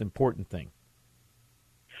the most important thing.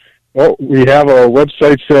 Well, we have a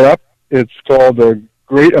website set up. It's called the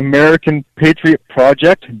Great American Patriot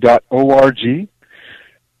Project.org.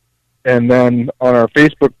 And then on our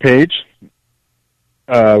Facebook page,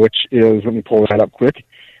 which is, let me pull that up quick.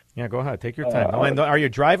 Yeah, go ahead. Take your time. And are you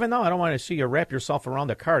driving, though? I don't want to see you wrap yourself around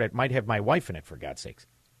a car that might have my wife in it, for God's sakes.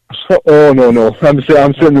 Oh, no. I'm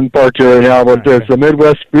sitting in park here right now, but it's the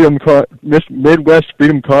Midwest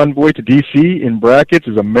Freedom Convoy to D.C. in brackets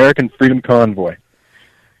is American Freedom Convoy.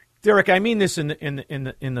 Derek, I mean this in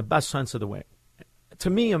the best sense of the way. To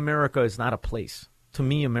me, America is not a place. To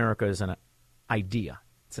me, America is an idea.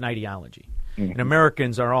 It's an ideology. Mm-hmm. And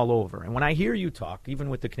Americans are all over. And when I hear you talk, even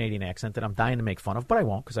with the Canadian accent that I'm dying to make fun of, but I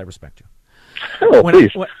won't because I respect you. Oh,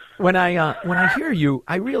 please. When I hear you,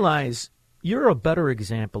 I realize you're a better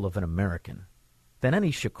example of an American than any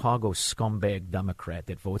Chicago scumbag Democrat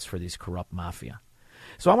that votes for these corrupt mafia.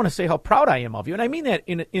 So I want to say how proud I am of you. And I mean that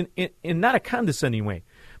in not a condescending way.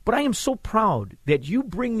 But I am so proud that you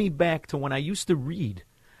bring me back to when I used to read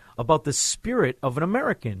about the spirit of an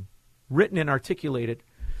American, written and articulated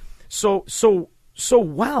so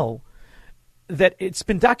well that it's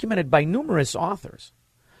been documented by numerous authors.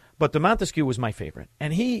 But de Montesquieu was my favorite,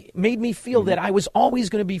 and he made me feel that I was always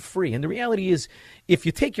going to be free. And the reality is, if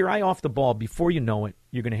you take your eye off the ball before you know it,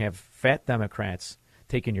 you're going to have fat Democrats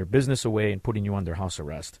taking your business away and putting you under house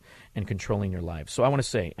arrest and controlling your lives. So I want to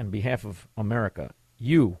say, on behalf of America,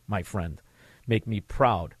 you, my friend, make me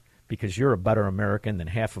proud because you're a better American than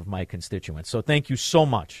half of my constituents. So thank you so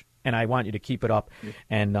much, and I want you to keep it up.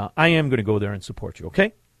 And I am going to go there and support you,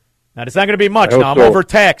 okay? Now, it's not going to be much. Now, I'm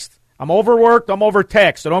overtaxed. I'm overworked. I'm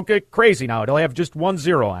overtaxed. So don't get crazy now. It'll have just 1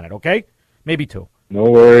 0 on it, okay? Maybe 2. No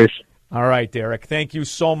worries. All right, Derek. Thank you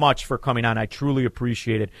so much for coming on. I truly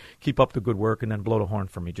appreciate it. Keep up the good work, and then blow the horn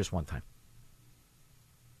for me just one time.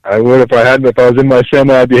 I would if I was in my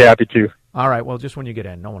semi, I'd be happy to. All right, well, just when you get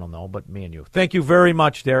in. No one will know but me and you. Thank you very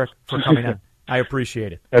much, Derek, for coming on. I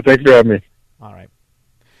appreciate it. Thanks for having me. All right.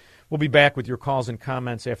 We'll be back with your calls and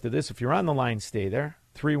comments after this. If you're on the line, stay there.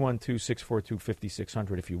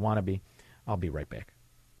 312-642-5600 if you want to be. I'll be right back.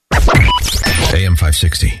 AM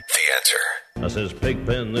 560, The Answer. I says,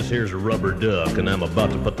 Pigpen, this here's a rubber duck, and I'm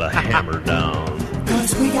about to put the hammer down.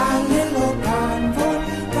 'Cause we got a little convoy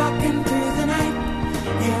rocking through the night.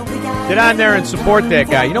 Yeah, we got get on there and support that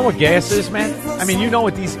guy. You know what gas is, man? I mean, you know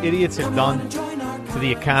what these idiots have done to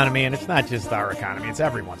the economy, and it's not just our economy, it's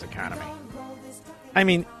everyone's economy. I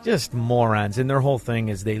mean, just morons, and their whole thing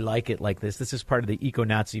is they like it like this. This is part of the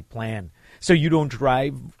eco-Nazi plan, so you don't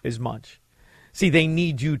drive as much. See, they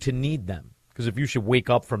need you to need them, because if you should wake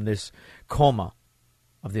up from this coma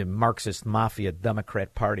of the Marxist mafia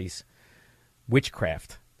Democrat party's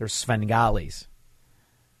witchcraft, their Svengalis,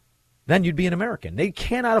 then you'd be an American. They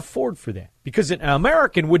cannot afford for that, because an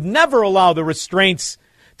American would never allow the restraints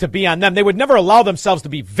to be on them. They would never allow themselves to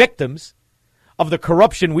be victims of the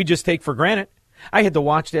corruption we just take for granted. I had to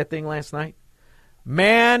watch that thing last night.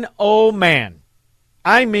 Man, oh man.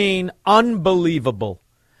 I mean, unbelievable.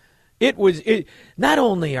 It not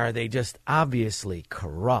only are they just obviously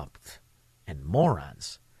corrupt and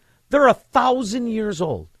morons, they're 1,000 years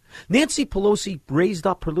old. Nancy Pelosi raised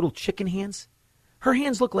up her little chicken hands. Her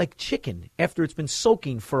hands look like chicken after it's been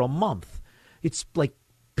soaking for a month. It's like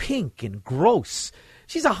pink and gross.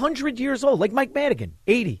 She's 100 years old, like Mike Madigan,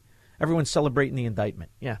 80. Everyone's celebrating the indictment.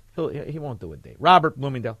 Yeah, he won't do it, Dave. Robert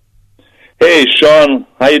Bloomingdale. Hey, Sean.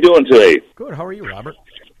 How you doing today? Good. How are you, Robert?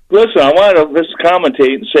 Listen, I wanted to just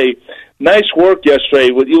commentate and say, nice work yesterday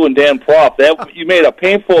with you and Dan Proft. You made a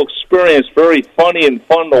painful experience very funny and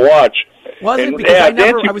fun to watch. Was it? Because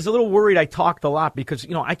I was a little worried I talked a lot because,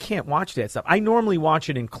 I can't watch that stuff. I normally watch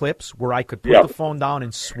it in clips where I could put the phone down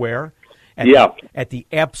and swear at the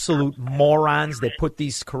absolute morons that put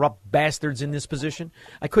these corrupt bastards in this position.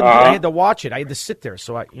 I couldn't. I had to watch it. I had to sit there.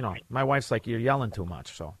 So, my wife's like, you're yelling too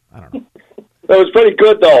much. So, I don't know. That was pretty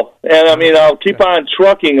good, though. And, I mean, I'll keep on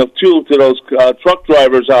trucking to those truck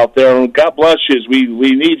drivers out there. And God bless you.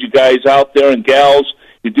 We need you guys out there and gals.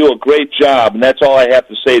 You do a great job. And that's all I have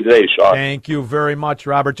to say today, Sean. Thank you very much,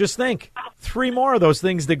 Robert. Just think, 3 more of those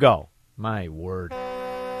things to go. My word.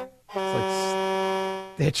 It's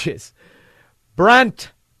like stitches.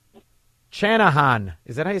 Brent Chanahan.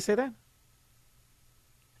 Is that how you say that?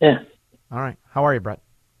 Yeah. All right. How are you, Brett?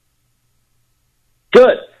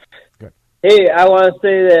 Good. Hey, I want to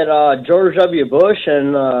say that George W. Bush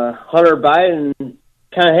and Hunter Biden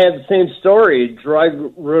kind of had the same story.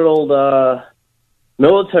 Drug-riddled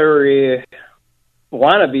military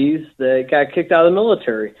wannabes that got kicked out of the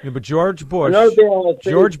military. Yeah, but George Bush, Another thing I wanna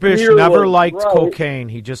say, George Bush Peter never was liked right. cocaine.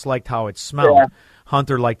 He just liked how it smelled. Yeah.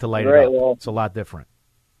 Hunter liked to light Right, it up. well- It's a lot different.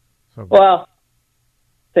 So, Well,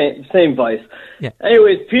 same vice. Yeah.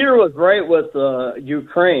 Anyways, Peter was right with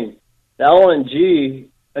Ukraine. The LNG,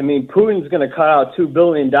 I mean, Putin's going to cut out $2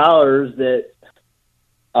 billion that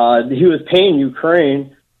he was paying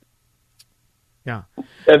Ukraine. Yeah.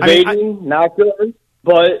 Evading, not good.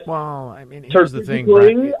 But well, I mean, here's the thing,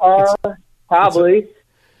 strategically, Brian. probably.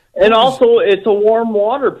 And also, it's a warm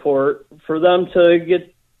water port for them to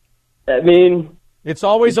get, I mean... It's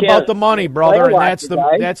always you about can't the money, brother, and landlock the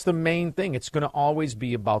guy. that's the main thing. It's going to always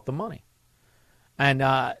be about the money. And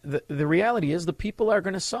the reality is the people are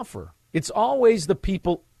going to suffer. It's always the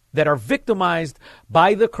people that are victimized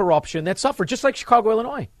by the corruption that suffer, just like Chicago,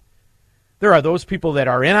 Illinois. There are those people that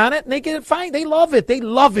are in on it, and they get it fine. They love it. They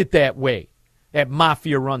love it that way, that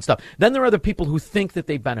mafia-run stuff. Then there are the people who think that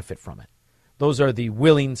they benefit from it. Those are the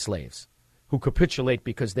willing slaves who capitulate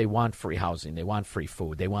because they want free housing, they want free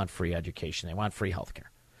food, they want free education, they want free health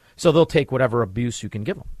care. So they'll take whatever abuse you can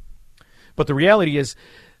give them. But the reality is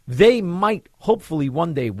they might hopefully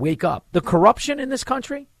one day wake up. The corruption in this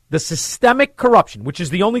country, the systemic corruption, which is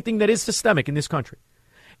the only thing that is systemic in this country,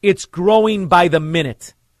 it's growing by the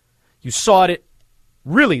minute. You saw it,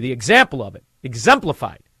 really the example of it,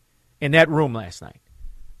 exemplified in that room last night.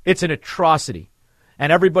 It's an atrocity.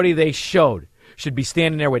 And everybody they showed should be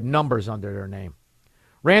standing there with numbers under their name.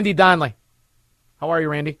 Randy Donnelly. How are you,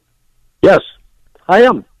 Randy? Yes, I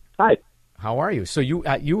am. Hi. How are you? So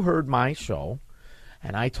you heard my show,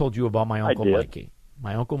 and I told you about my Uncle Mikey.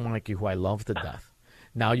 My Uncle Mikey, who I love to death.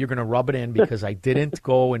 Now you're going to rub it in because I didn't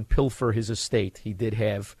go and pilfer his estate. He did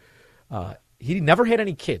have, he never had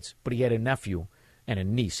any kids, but he had a nephew and a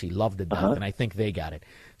niece he loved to death, and I think they got it.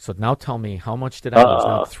 So now tell me, how much did I lose?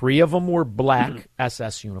 Now, 3 of them were black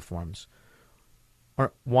SS uniforms.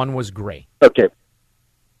 Or one was gray. Okay.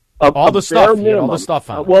 All the stuff. He had all the stuff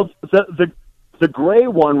on. Well, the gray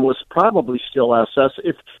one was probably still SS.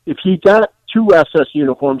 If he got 2 SS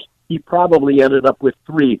uniforms, he probably ended up with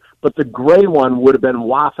 3. But the gray one would have been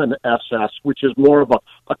Waffen SS, which is more of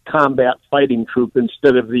a combat fighting troop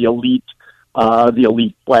instead of the elite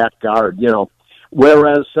black guard. You know,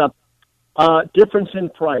 whereas difference in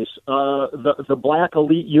price. The black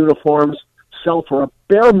elite uniforms sell for a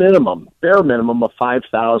bare minimum of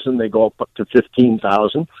 $5,000. They go up to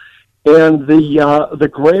 $15,000, and the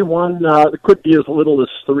gray one could be as little as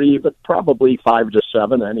 $3,000, but probably $5,000 to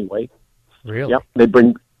 $7,000 anyway. Really? Yep. They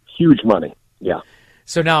bring huge money. Yeah.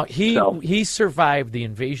 So now he survived the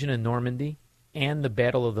invasion of Normandy and the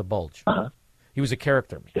Battle of the Bulge. He was a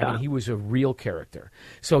character, man. Yeah. I mean, he was a real character.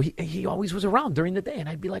 So he always was around during the day, and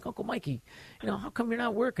I'd be like, Uncle Mikey, how come you're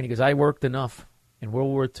not working? He goes, I worked enough in World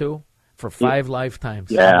War II. For 5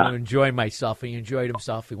 lifetimes. Yeah. I'm going to enjoy myself. He enjoyed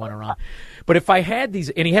himself. He went around. But if I had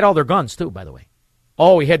these, and he had all their guns too, by the way.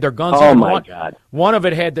 Oh, he had their guns. Oh my God! One of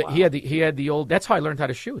it had he had the old. That's how I learned how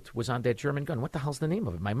to shoot. Was on that German gun. What the hell's the name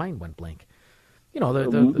of it? My mind went blank. The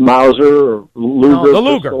Mauser or Luger. No, the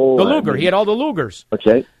Luger. The Luger. He had all the Lugers.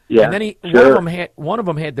 Okay. Yeah. And then one of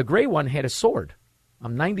them had the gray one had a sword.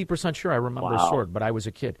 I'm 90% sure I remember a sword, but I was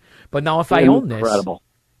a kid. But now if I own this,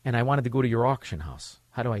 and I wanted to go to your auction house,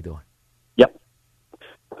 how do I do it? Yep.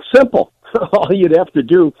 Simple. All you'd have to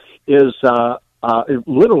do is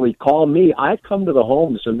literally call me. I come to the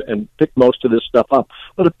homes and pick most of this stuff up.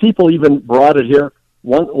 But if people even brought it here,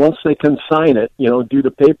 once they can sign it, do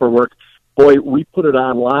the paperwork, boy, we put it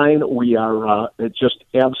online. We are just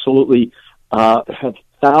absolutely have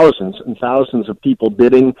thousands and thousands of people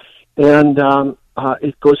bidding, and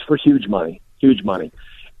it goes for huge money.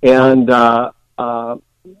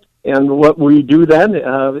 And what we do then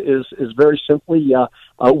is very simply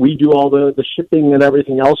we do all the shipping and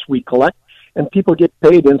everything else we collect, and people get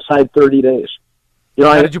paid inside 30 days.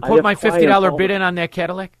 Did you put my $50 bid in on that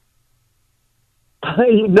Cadillac?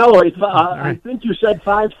 No, I think you said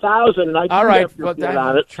 5,000, and I all right, but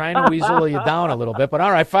I'm trying to weasel you down a little bit, but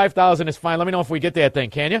all right, 5,000 is fine. Let me know if we get that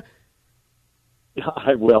thing, can you?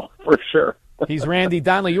 I will, for sure. He's Randy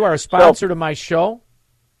Donnelly. You are a sponsor to my show.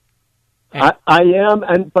 I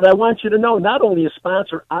am, but I want you to know, not only a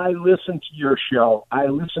sponsor, I listen to your show.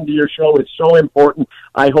 It's so important.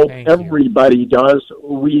 I hope everybody does.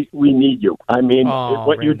 We need you. I mean,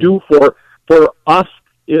 what Randy. You do for us,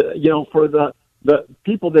 for the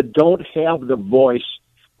people that don't have the voice,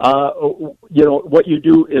 what you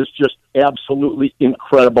do is just absolutely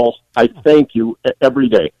incredible. I thank you every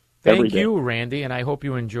day. Thank you, Randy, and I hope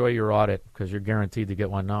you enjoy your audit because you're guaranteed to get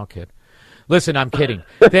one now, kid. Listen, I'm kidding.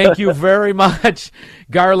 Thank you very much.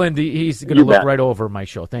 Garland, he's going to look right over my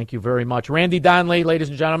show. Thank you very much. Randy Donnelly, ladies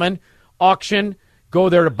and gentlemen, auction. Go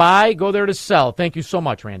there to buy, go there to sell. Thank you so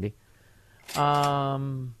much, Randy.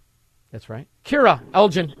 That's right. Kira,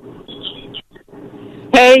 Elgin.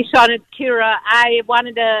 Hey, Sean, it's Kira. I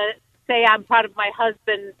wanted to say I'm proud of my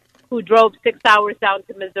husband who drove 6 hours down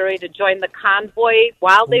to Missouri to join the convoy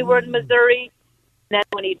while they were in Missouri. And then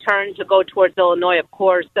when he turned to go towards Illinois, of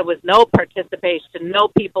course, there was no participation, no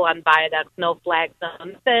people on viaducts, no flags,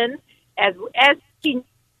 nothing. As he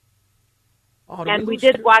and we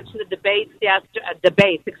did watch the debates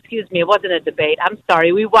yesterday. Excuse me, it wasn't a debate. I'm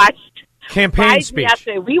sorry. We watched campaign speech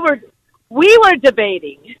yesterday. We were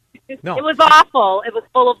debating. No. It was awful. It was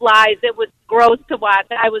full of lies. It was gross to watch.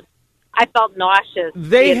 I felt nauseous.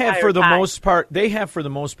 They have for the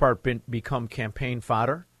most part become campaign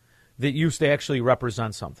fodder that used to actually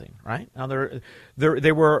represent something, right? Now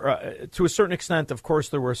they were to a certain extent, of course,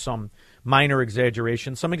 there were some minor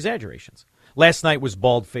exaggerations, some exaggerations. Last night was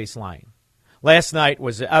bald-faced lying. Last night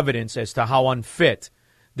was evidence as to how unfit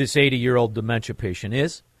this 80-year-old dementia patient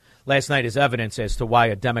is. Last night is evidence as to why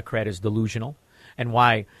a Democrat is delusional and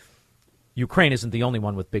why Ukraine isn't the only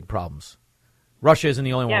one with big problems. Russia isn't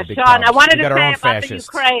the only one with big Sean, problems. I wanted to say about fascists.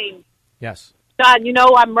 the Ukraine. Yes. Sean, you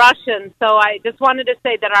know I'm Russian, so I just wanted to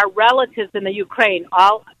say that our relatives in the Ukraine,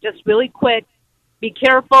 all just really quick, be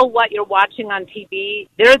careful what you're watching on TV.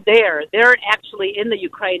 They're there. They're actually in the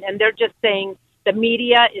Ukraine, and they're just saying the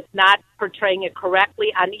media is not portraying it correctly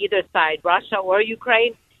on either side, Russia or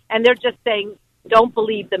Ukraine, and they're just saying don't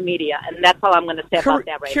believe the media, and that's all I'm going to say about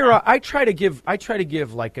that right Kira, now. I try to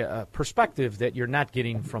give like a perspective that you're not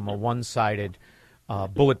getting from a one-sided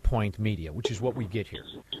bullet point media, which is what we get here.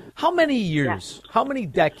 How many years, how many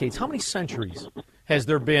decades, how many centuries has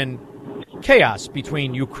there been chaos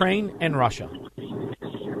between Ukraine and Russia?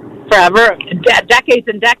 Forever, decades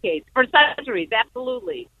and decades, for centuries,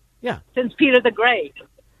 absolutely. Yeah. Since Peter the Great.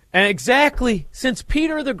 And exactly, since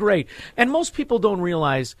Peter the Great. And most people don't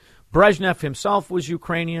realize Brezhnev himself was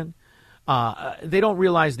Ukrainian. They don't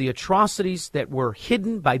realize the atrocities that were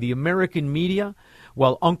hidden by the American media.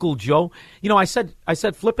 Well, Uncle Joe, you know, I said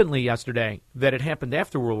flippantly yesterday that it happened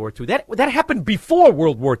after World War II. That happened before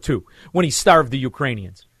World War II when he starved the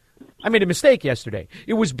Ukrainians. I made a mistake yesterday.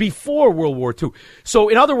 It was before World War II. So,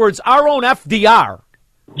 in other words, our own FDR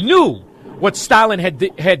knew what Stalin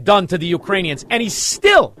had done to the Ukrainians, and he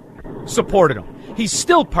still supported them. He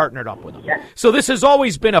still partnered up with them. So this has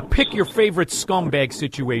always been a pick-your-favorite scumbag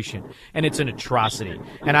situation, and it's an atrocity.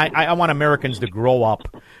 And I want Americans to grow up,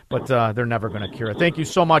 but they're never going to cure it. Thank you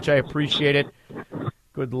so much. I appreciate it.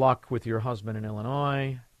 Good luck with your husband in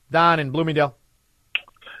Illinois. Don in Bloomingdale.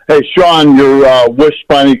 Hey, Sean, your wish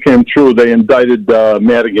finally came true. They indicted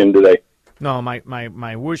Madigan today. No,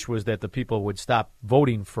 my wish was that the people would stop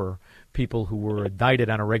voting for people who were indicted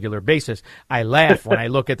on a regular basis. I laugh when I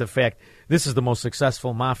look at the fact this is the most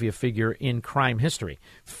successful mafia figure in crime history.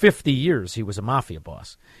 50 years he was a mafia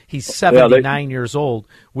boss. He's 79 years old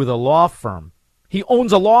with a law firm. He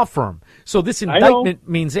owns a law firm. So this indictment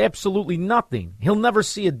means absolutely nothing. He'll never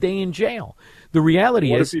see a day in jail. The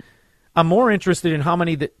reality is I'm more interested in how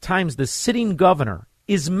many times the sitting governor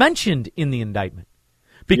is mentioned in the indictment.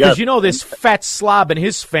 Because, you know, this fat slob and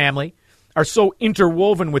his family are so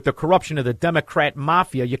interwoven with the corruption of the Democrat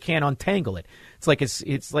mafia, you can't untangle it. It's like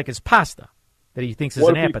his pasta that he thinks is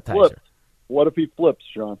an appetizer. What if he flips,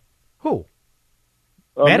 Sean? Who?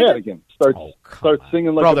 Madigan. Starts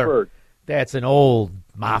singing like a bird. That's an old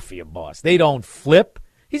mafia boss. They don't flip.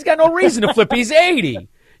 He's got no reason to flip. He's 80.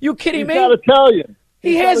 You kidding me? He's not Italian.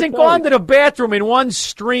 He hasn't gone to the bathroom in one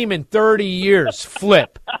stream in 30 years.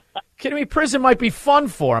 Flip. Kidding me? Prison might be fun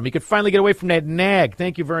for him. He could finally get away from that nag.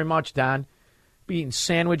 Thank you very much, Don. Be eating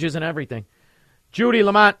sandwiches and everything. Judy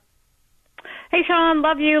Lamont. Hey, Sean,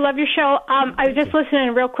 love you, love your show. I was just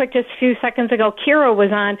listening real quick just a few seconds ago. Kira was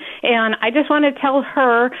on, and I just want to tell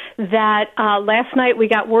her that last night we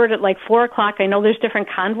got word at like 4 o'clock. I know there's different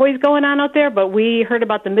convoys going on out there, but we heard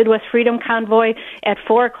about the Midwest Freedom Convoy at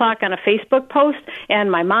 4 o'clock on a Facebook post, and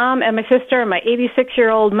my mom and my sister and my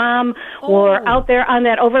 86-year-old mom were out there on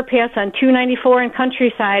that overpass on 294 in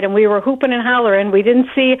Countryside, and we were hooping and hollering. We didn't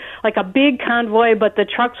see like a big convoy, but the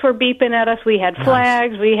trucks were beeping at us. We had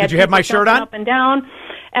flags. We had Did you have my shirt on? Up and down,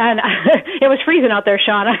 and it was freezing out there,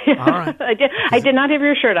 Sean. All right. I did not have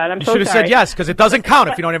your shirt on. I'm so sorry. You should have said yes, because it doesn't count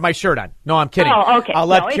if you don't have my shirt on. No, I'm kidding. Oh, okay. I'll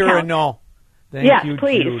let No, it Kira counts. know. Thank Yes, you,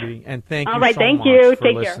 please. Judy, and thank All you right, so thank much you. for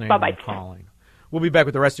Take care. listening Bye-bye. and calling. We'll be back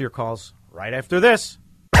with the rest of your calls right after this.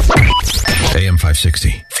 AM 560,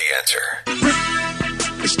 The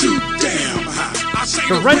Answer. It's too damn high. I say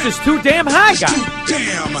The rent is too damn high, guy. too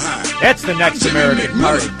damn high. That's the next American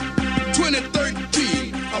party.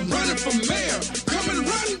 2013, I'm running for mayor. Come and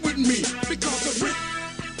run with me because the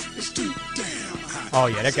rent is too damn high. Oh,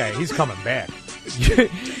 yeah, that guy, he's coming back.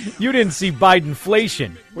 You didn't see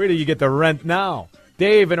Bidenflation. Where do you get the rent now?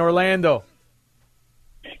 Dave in Orlando.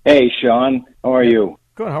 Hey, Sean. How are you?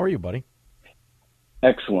 Good. How are you, buddy?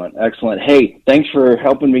 Excellent, excellent. Hey, thanks for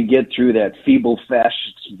helping me get through that feeble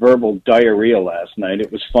fascist verbal diarrhea last night.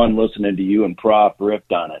 It was fun listening to you and Prof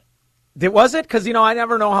ripped on it. Was it? Because, I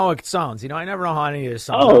never know how it sounds. I never know how any of this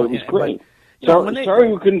sounds. Oh, it was great. But,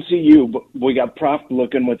 sorry we couldn't see you, but we got Prof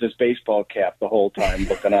looking with his baseball cap the whole time,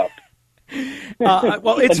 looking up.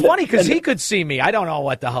 Well, it's funny because he could see me. I don't know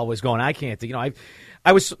what the hell was going on. I can't.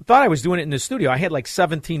 I thought I was doing it in the studio. I had like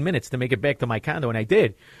 17 minutes to make it back to my condo, and I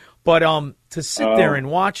did. But to sit there and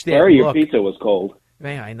watch that Sorry, your look, pizza was cold.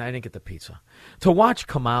 Man, I didn't get the pizza. To watch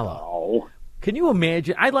Kamala. Can you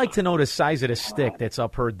imagine? I'd like to know the size of the stick that's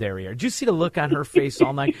up her derriere. Did you see the look on her face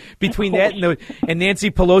all night? Between that and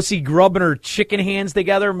Nancy Pelosi grubbing her chicken hands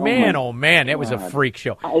together? Man, oh man, that was a freak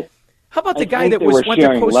show. How about the guy that went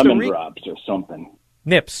to Costa lemon Rica? Drops or something.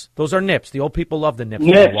 Nips. Those are nips. The old people love the nips,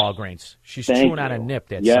 Nips. from Walgreens. She's Thank chewing on you. a nip,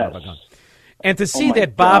 that Yes. son of a gun. And to see my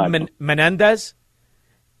that Bob God. Menendez,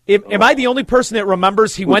 am I the only person that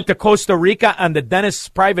remembers he went to Costa Rica on the dentist's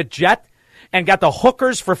private jet and got the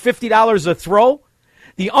hookers for $50 a throw?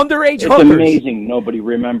 The underage It's hookers. amazing nobody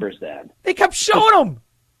remembers that. They kept showing them.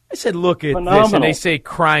 I said, look at this. Phenomenal. And they say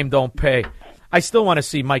crime don't pay. I still want to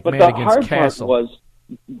see Mike But the Madigan's hard castle. part was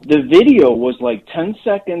the video was like 10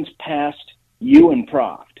 seconds past you and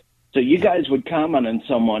Prof. So you guys would comment on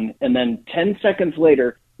someone, and then 10 seconds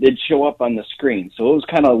later, they'd show up on the screen. So it was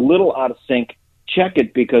kind of a little out of sync. Check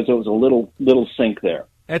it because it was a little sync there.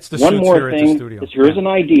 That's the One suits more here at the thing. studio. Here's an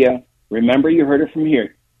idea. Remember, you heard it from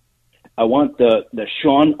here. I want the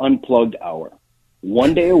Sean Unplugged hour.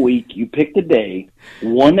 One day a week, you pick the day,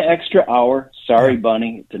 1 extra hour. Sorry,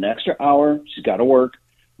 Bunny, it's an extra hour. She's got to work.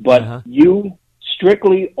 But you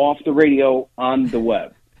strictly off the radio on the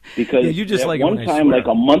web. Because you just at like it one when I time, swear. like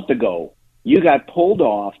a month ago, you got pulled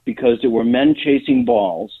off because there were men chasing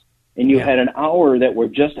balls, and you had an hour that were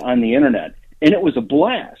just on the internet. And it was a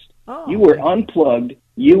blast. You were unplugged,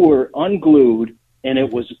 you were unglued, and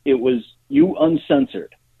it was you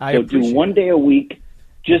uncensored. I So appreciate do 1 day a week.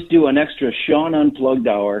 Just do an extra Sean Unplugged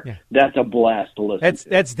hour. That's a blast to listen.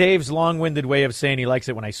 That's Dave's long-winded way of saying he likes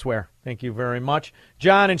it when I swear. Thank you very much.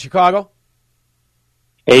 John in Chicago.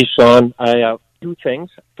 Hey, Sean. I have two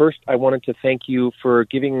things. First, I wanted to thank you for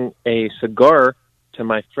giving a cigar to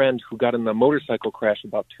my friend who got in the motorcycle crash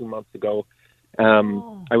about 2 months ago.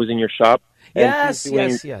 I was in your shop. and Yes,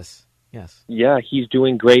 he's doing- yes. Yeah, he's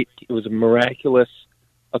doing great. It was a miraculous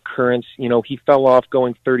occurrence. He fell off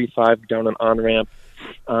going 35 down an on-ramp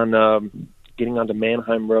on getting onto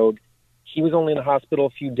Mannheim Road. He was only in the hospital a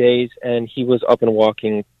few days, and he was up and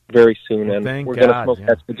walking very soon. And thank we're going to God, smoke yeah.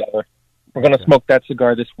 that cigar. We're going to smoke that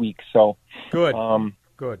cigar this week. So Good.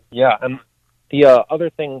 Good. Yeah, and the other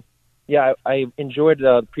thing, I enjoyed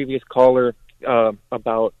the previous caller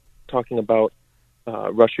about talking about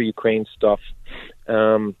Russia-Ukraine stuff.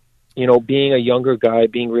 Being a younger guy,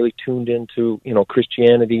 being really tuned into,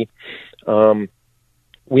 Christianity,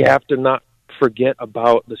 we have to not forget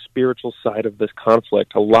about the spiritual side of this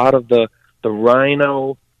conflict. A lot of the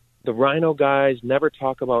rhino guys never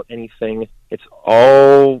talk about anything. It's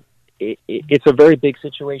all, it's a very big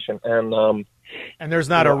situation. And there's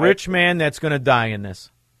not a rich man that's going to die in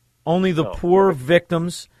this. Only the poor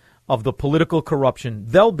victims of the political corruption.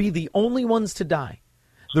 They'll be the only ones to die.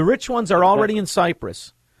 The rich ones are already in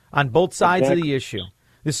Cyprus on both sides of the issue.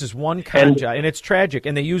 This is one conja, and it's tragic.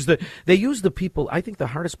 And they use the people. I think the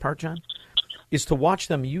hardest part, John, is to watch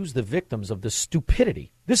them use the victims of the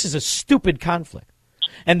stupidity. This is a stupid conflict.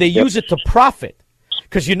 And they use it to profit.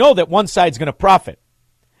 Because you know that one side's going to profit.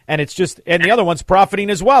 And and the other one's profiting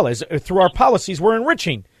as well. As through our policies, we're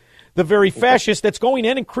enriching the very fascist that's going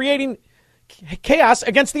in and creating chaos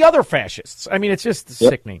against the other fascists. I mean, it's just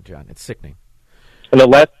sickening, John. It's sickening. And the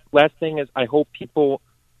last thing is, I hope people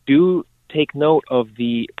do take note of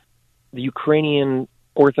the Ukrainian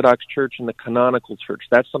Orthodox Church and the Canonical Church.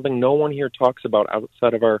 That's something no one here talks about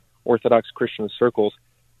outside of our Orthodox Christian circles.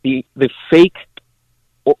 The fake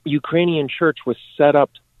Ukrainian church was set up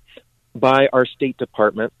by our State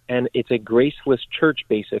Department, and it's a graceless church,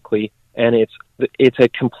 basically, and it's a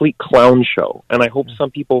complete clown show. And I hope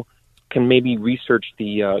some people can maybe research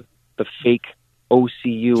the fake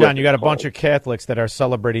OCU. John, you got a bunch of Catholics that are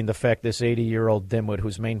celebrating the fact this 80-year-old dimwit,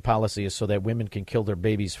 whose main policy is so that women can kill their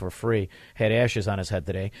babies for free, had ashes on his head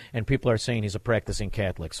today, and people are saying he's a practicing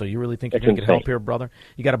Catholic. So you really think you're going to get help here, brother?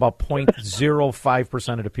 You got about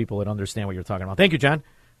 0.05% of the people that understand what you're talking about. Thank you, John.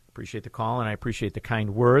 Appreciate the call, and I appreciate the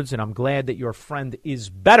kind words, and I'm glad that your friend is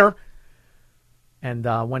better. And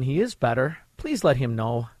when he is better, please let him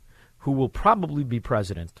know who will probably be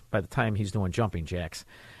president by the time he's doing jumping jacks.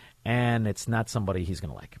 And it's not somebody he's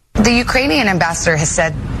going to like. The Ukrainian ambassador has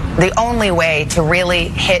said the only way to really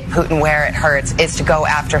hit Putin where it hurts is to go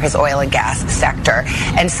after his oil and gas sector.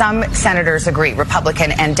 And some senators agree,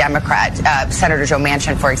 Republican and Democrat. Senator Joe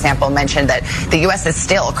Manchin, for example, mentioned that the U.S. is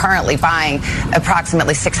still currently buying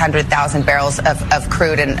approximately 600,000 barrels of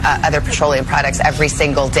crude and other petroleum products every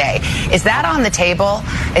single day. Is that on the table?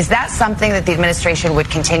 Is that something that the administration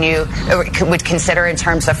would would consider in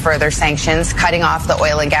terms of further sanctions, cutting off the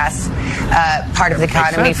oil and gas part of the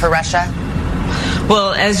economy for Russia?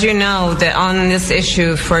 Well, as you know, that on this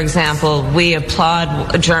issue, for example, we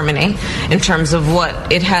applaud Germany in terms of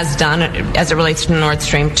what it has done as it relates to Nord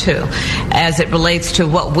Stream 2, as it relates to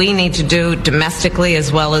what we need to do domestically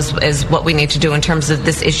as well as what we need to do in terms of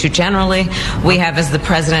this issue generally. We have, as the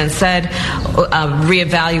President said,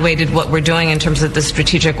 reevaluated what we're doing in terms of the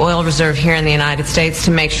strategic oil reserve here in the United States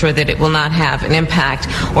to make sure that it will not have an impact,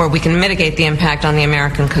 or we can mitigate the impact on the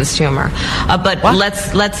American consumer. But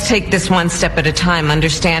let's take this one step at a time,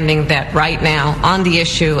 understanding that right now on the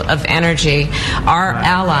issue of energy, our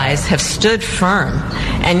allies have stood firm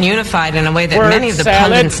and unified in a way that many of the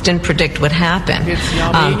pundits didn't predict would happen,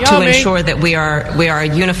 to ensure that we are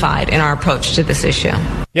unified in our approach to this issue.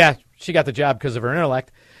 Yeah, she got the job because of her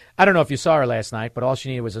intellect. I don't know if you saw her last night, but all she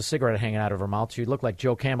needed was a cigarette hanging out of her mouth. She looked like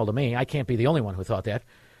Joe Camel to me. I can't be the only one who thought that.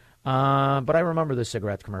 But I remember the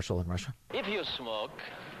cigarette commercial in Russia. If you smoke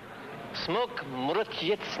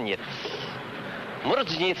Murotnitsnits.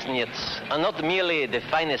 Murotnitsnits are not merely the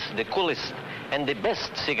finest, the coolest, and the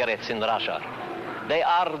best cigarettes in Russia. They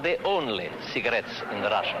are the only cigarettes in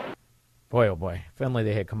Russia. Boy, oh boy. If only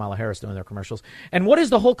they had Kamala Harris doing their commercials. And what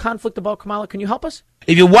is the whole conflict about, Kamala? Can you help us?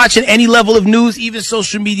 If you're watching any level of news, even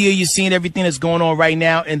social media, you're seeing everything that's going on right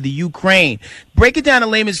now in the Ukraine. Break it down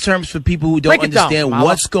in layman's terms for people who don't understand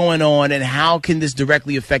what's going on and how can this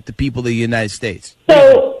directly affect the people of the United States.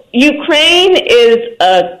 So Ukraine is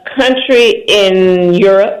a country in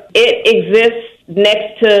Europe. It exists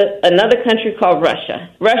next to another country called Russia.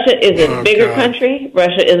 Russia is a bigger country.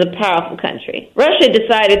 Russia is a powerful country. Russia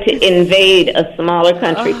decided to invade a smaller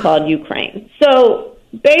country called Ukraine. So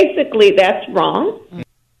basically that's wrong.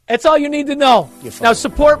 That's all you need to know. Now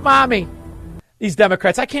support mommy. These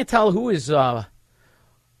Democrats, I can't tell who is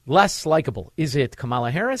less likable. Is it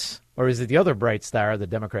Kamala Harris or is it the other bright star of the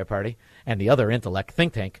Democrat Party and the other intellect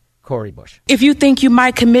think tank, Cori Bush? If you think you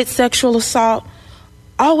might commit sexual assault,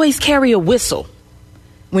 always carry a whistle.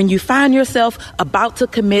 When you find yourself about to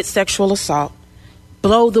commit sexual assault,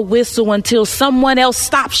 blow the whistle until someone else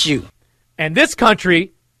stops you. And this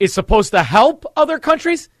country is supposed to help other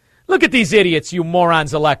countries? Look at these idiots, you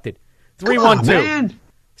morons elected.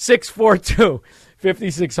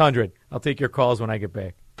 312-642-5600. I'll take your calls when I get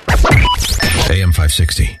back. AM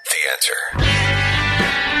 560. The Answer.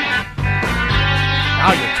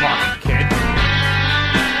 Now you're talking, kid.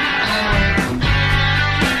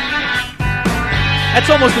 That's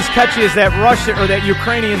almost as catchy as that Russian or that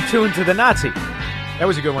Ukrainian tune to the Nazi. That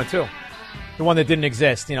was a good one, too. The one that didn't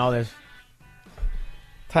exist. You know, the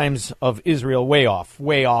times of Israel way off,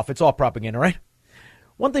 way off. It's all propaganda, right?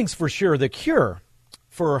 One thing's for sure, the cure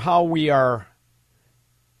for how we are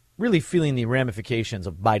really feeling the ramifications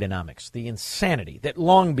of Bidenomics, the insanity that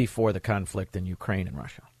long before the conflict in Ukraine and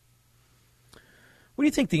Russia. What do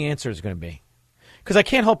you think the answer is going to be? Because I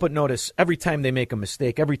can't help but notice every time they make a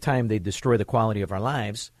mistake, every time they destroy the quality of our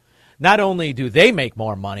lives, not only do they make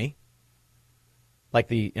more money, like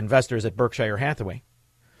the investors at Berkshire Hathaway,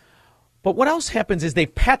 but what else happens is they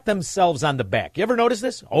pat themselves on the back. You ever notice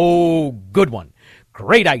this? Oh, good one.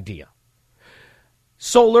 Great idea.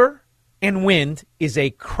 Solar and wind is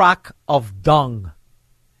a crock of dung.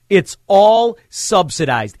 It's all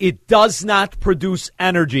subsidized. It does not produce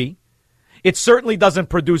energy. It certainly doesn't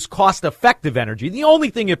produce cost-effective energy. The only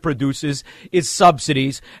thing it produces is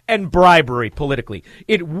subsidies and bribery politically.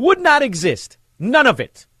 It would not exist, none of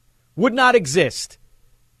it would not exist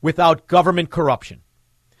without government corruption.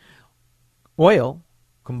 Oil,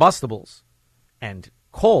 combustibles, and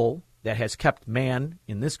coal that has kept man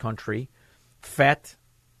in this country fat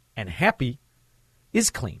and happy is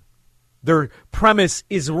clean. Their premise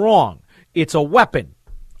is wrong. It's a weapon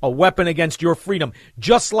against your freedom,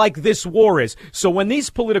 just like this war is. So when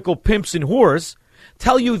these political pimps and whores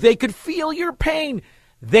tell you they could feel your pain.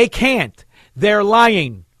 They can't. They're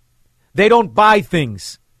lying. They don't buy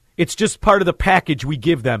things. It's just part of the package we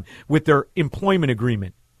give them with their employment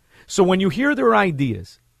agreement. So when you hear their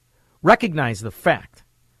ideas, recognize the fact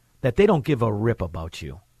that they don't give a rip about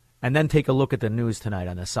you. And then take a look at the news tonight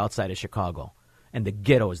on the south side of Chicago and the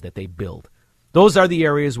ghettos that they build. Those are the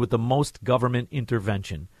areas with the most government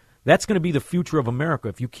intervention. That's going to be the future of America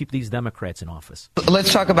if you keep these Democrats in office.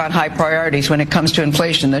 Let's talk about high priorities when it comes to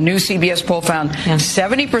inflation. The new CBS poll found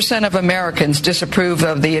 70% of Americans disapprove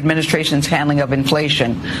of the administration's handling of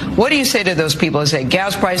inflation. What do you say to those people who say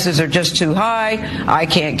gas prices are just too high, I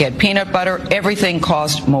can't get peanut butter, everything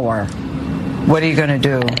costs more? What are you going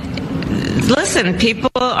to do? Listen,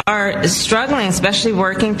 people are struggling, especially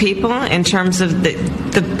working people, in terms of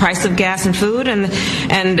the price of gas and food, and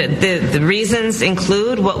the reasons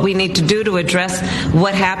include what we need to do to address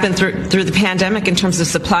what happened through the pandemic in terms of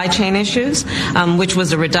supply chain issues, which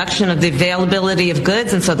was a reduction of the availability of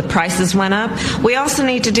goods, and so the prices went up. We also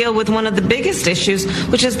need to deal with one of the biggest issues,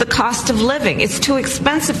 which is the cost of living. It's too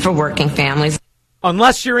expensive for working families.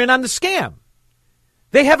 Unless you're in on the scam.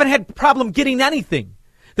 They haven't had a problem getting anything.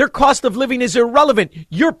 Their cost of living is irrelevant.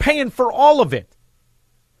 You're paying for all of it.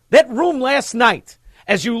 That room last night,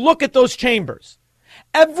 as you look at those chambers,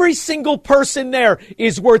 every single person there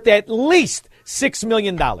is worth at least $6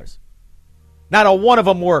 million. Not a one of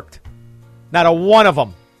them worked. Not a one of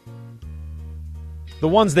them. The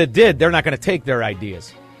ones that did, they're not going to take their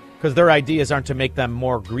ideas because their ideas aren't to make them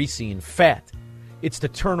more greasy and fat. It's to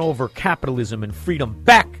turn over capitalism and freedom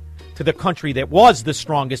back to the country that was the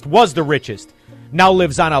strongest, was the richest, now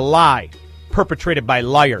lives on a lie perpetrated by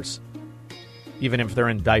liars, even if they're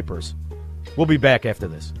in diapers. We'll be back after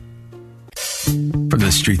this. From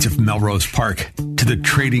the streets of Melrose Park to the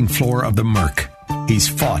trading floor of the Merc, he's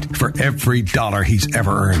fought for every dollar he's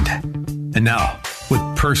ever earned. And now, with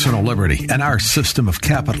personal liberty and our system of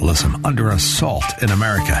capitalism under assault in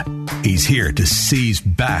America, he's here to seize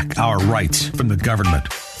back our rights from the government.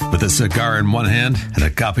 With a cigar in one hand and a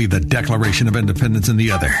copy of the Declaration of Independence in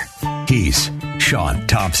the other, he's Sean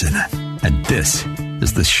Thompson. And this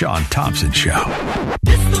is the Sean Thompson Show.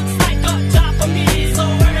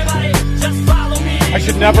 I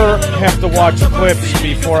should never have to watch clips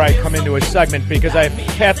before I come into a segment because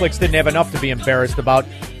Catholics didn't have enough to be embarrassed about.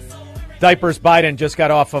 Diapers Biden just got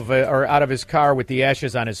off of or out of his car with the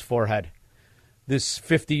ashes on his forehead. This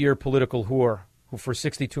 50-year political whore who for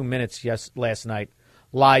 62 minutes last night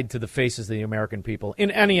lied to the faces of the American people.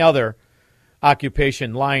 In any other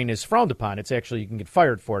occupation, lying is frowned upon. It's actually, you can get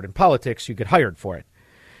fired for it. In politics, you get hired for it.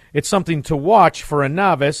 It's something to watch for a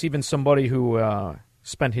novice, even somebody who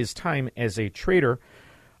spent his time as a trader.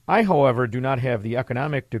 I, however, do not have the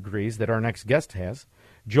economic degrees that our next guest has.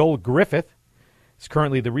 Joel Griffith is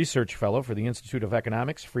currently the research fellow for the Institute of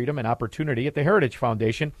Economics, Freedom, and Opportunity at the Heritage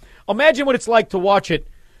Foundation. Imagine what it's like to watch it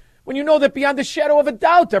when you know that beyond a shadow of a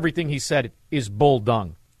doubt, everything he said is bull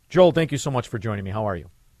dung. Joel, thank you so much for joining me. How are you?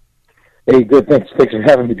 Hey, good. Thanks for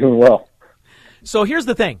having me. Doing well. So here's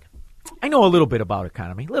the thing. I know a little bit about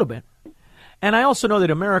economy, a little bit. And I also know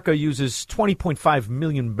that America uses 20.5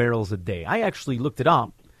 million barrels a day. I actually looked it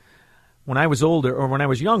up. When I was older, or when I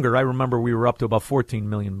was younger, I remember we were up to about 14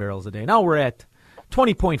 million barrels a day. Now we're at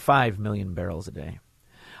 20.5 million barrels a day.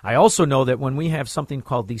 I also know that when we have something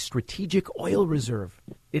called the Strategic Oil Reserve,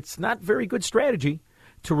 it's not very good strategy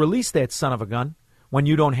to release that son of a gun when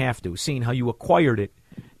you don't have to, seeing how you acquired it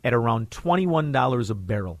at around $21 a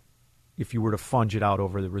barrel if you were to funge it out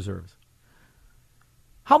over the reserves.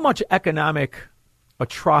 How much economic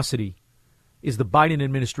atrocity is the Biden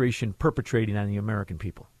administration perpetrating on the American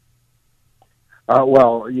people?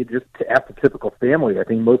 Well, you just ask the typical family. I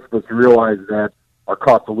think most of us realize that our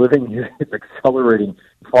cost of living is accelerating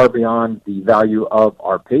far beyond the value of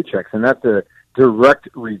our paychecks, and that's a direct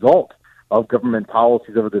result of government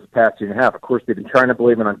policies over this past year and a half. Of course, they've been trying to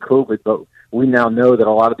blame it on COVID, but we now know that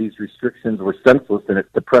a lot of these restrictions were senseless and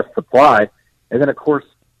it's depressed supply. And then, of course,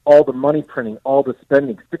 all the money printing, all the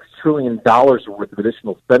spending, $6 trillion worth of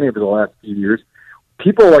additional spending over the last few years.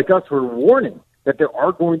 People like us were warning that there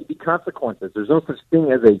are going to be consequences. There's no such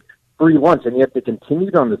thing as a free lunch, and yet they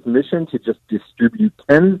continued on this mission to just distribute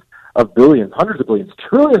tens of billions, hundreds of billions,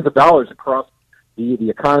 trillions of dollars across the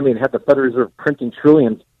economy and had the Federal Reserve printing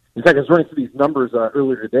trillions. In fact, I was running through these numbers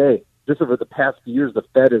earlier today. Just over the past few years, the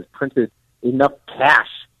Fed has printed enough cash,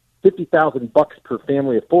 $50,000 per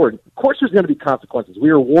family afford. Of course, there's going to be consequences.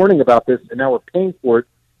 We were warning about this, and now we're paying for it.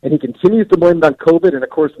 And he continues to blame it on COVID. And of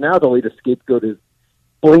course, now the latest scapegoat is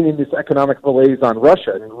blaming this economic malaise on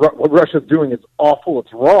Russia. And what Russia's doing is awful.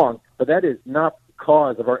 It's wrong, but that is not the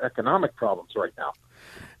cause of our economic problems right now.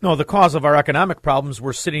 No, the cause of our economic problems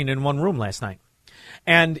were sitting in one room last night.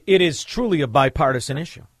 And it is truly a bipartisan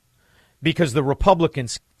issue because the Republican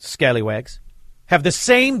scallywags have the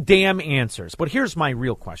same damn answers. But here's my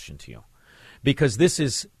real question to you, because this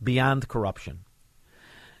is beyond corruption.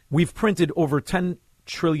 We've printed over $10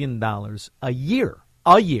 trillion a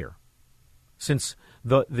year, since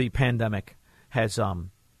the pandemic has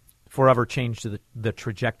forever changed the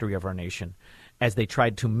trajectory of our nation as they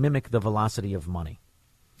tried to mimic the velocity of money.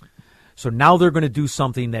 So now they're going to do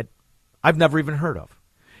something that I've never even heard of.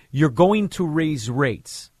 You're going to raise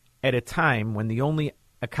rates at a time when the only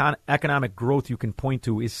economic growth you can point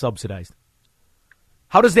to is subsidized.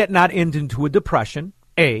 How does that not end into a depression?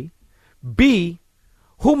 A. B.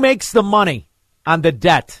 Who makes the money on the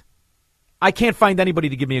debt? I can't find anybody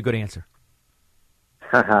to give me a good answer.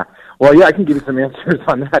 Well, yeah, I can give you some answers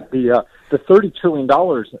on that. The $30 trillion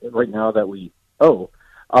right now that we owe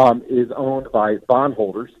is owned by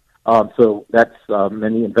bondholders. So that's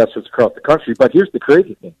many investors across the country. But here's the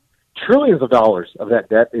crazy thing. Trillions of dollars of that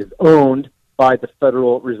debt is owned by the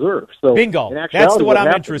Federal Reserve. So bingo. That's what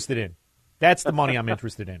I'm interested in. That's the money I'm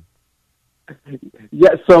interested in.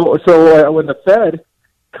 Yeah, so when the Fed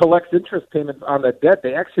collects interest payments on that debt,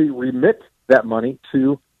 they actually remit that money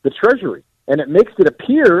to the Treasury. And it makes it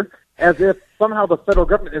appear as if somehow the federal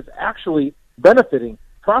government is actually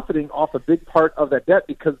profiting off a big part of that debt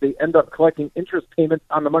because they end up collecting interest payments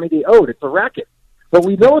on the money they owed. It's a racket. But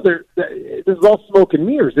we know this is all smoke and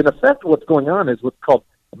mirrors. In effect, what's going on is what's called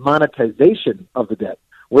monetization of the debt,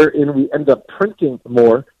 wherein we end up printing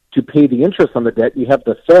more to pay the interest on the debt. You have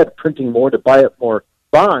the Fed printing more to buy up more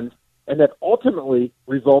bonds, and that ultimately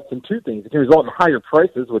results in two things. It can result in higher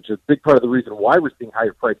prices, which is a big part of the reason why we're seeing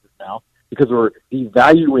higher prices now, because we're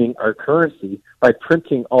devaluing our currency by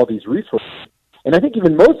printing all these resources. And I think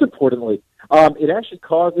even most importantly, it actually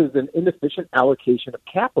causes an inefficient allocation of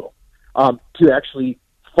capital to actually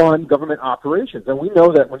fund government operations. And we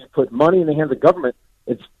know that when you put money in the hands of government,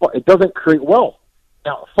 it doesn't create wealth.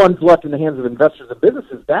 Now, funds left in the hands of investors and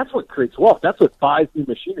businesses, that's what creates wealth. That's what buys new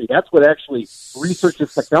machinery. That's what actually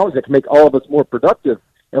researches technology that can make all of us more productive.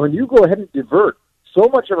 And when you go ahead and divert so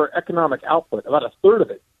much of our economic output, about a third of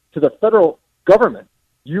it, to the federal government,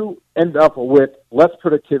 you end up with less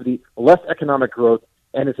productivity, less economic growth,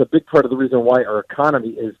 and it's a big part of the reason why our economy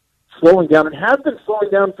is slowing down and has been slowing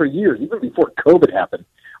down for years. Even before COVID happened,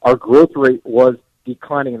 our growth rate was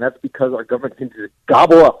declining, and that's because our government continues to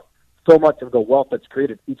gobble up so much of the wealth that's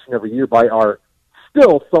created each and every year by our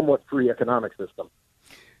still somewhat free economic system.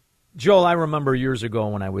 Joel, I remember years ago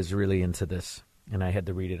when I was really into this, and I had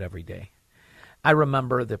to read it every day. I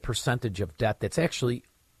remember the percentage of debt that's actually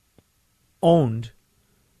owned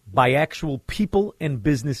by actual people and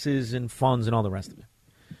businesses and funds and all the rest of it.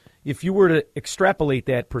 If you were to extrapolate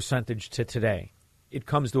that percentage to today, it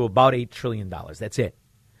comes to about $8 trillion. That's it.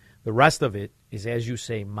 The rest of it is, as you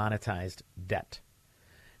say, monetized debt.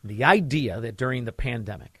 The idea that during the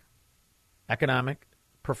pandemic, economic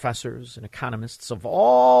professors and economists of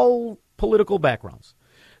all political backgrounds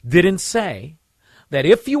didn't say that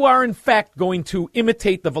if you are in fact going to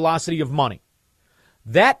imitate the velocity of money,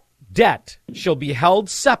 that debt shall be held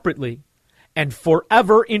separately and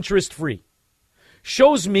forever interest-free.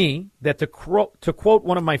 Shows me that, to quote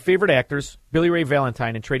one of my favorite actors, Billy Ray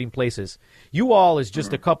Valentine in Trading Places, you all is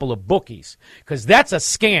just a couple of bookies, because that's a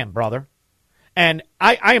scam, brother. And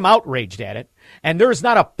I am outraged at it. And there is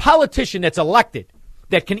not a politician that's elected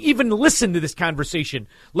that can even listen to this conversation,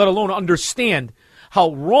 let alone understand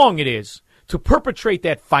how wrong it is to perpetrate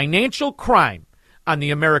that financial crime on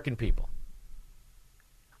the American people.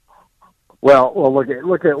 Well, look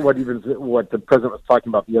at what the president was talking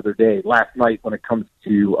about the other day, last night, when it comes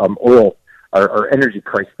to oil, our energy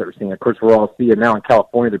crisis that we're seeing. Of course, we're all seeing now in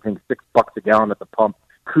California they're paying $6 a gallon at the pump.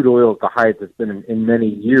 Crude oil is the highest it's been in many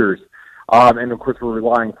years, and of course we're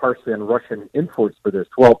relying partially on Russian imports for this.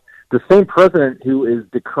 Well, the same president who is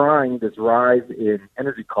decrying this rise in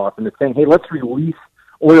energy costs and is saying, "Hey, let's release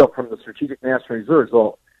oil from the strategic national reserves."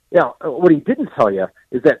 Well, yeah, what he didn't tell you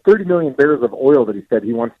is that 30 million barrels of oil that he said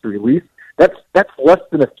he wants to release. That's less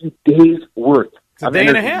than a few days worth of day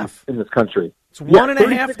and a half in this country. It's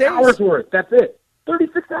 1.5 days. Hours worth. That's it.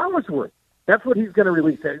 36 hours worth. That's what he's going to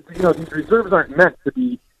release. You know, these reserves aren't meant to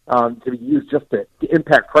be used just to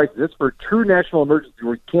impact prices. It's for true national emergency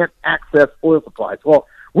where we can't access oil supplies. Well,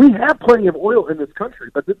 we have plenty of oil in this country,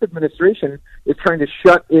 but this administration is trying to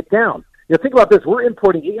shut it down. You know, think about this. We're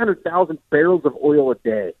importing 800,000 barrels of oil a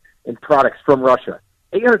day in products from Russia.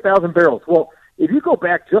 800,000 barrels. Well, if you go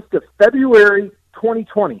back just to February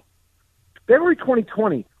 2020,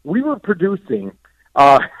 we were producing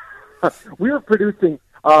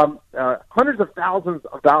hundreds of thousands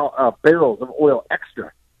of barrels of oil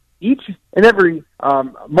extra each and every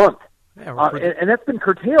month. And that's been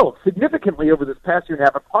curtailed significantly over this past year and a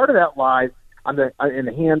half. And part of that lies in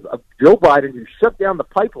the hands of Joe Biden, who shut down the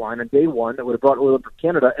pipeline on day one that would have brought oil in from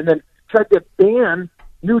Canada, and then tried to ban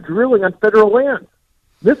new drilling on federal land.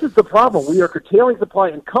 This is the problem. We are curtailing supply,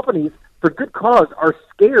 and companies, for good cause, are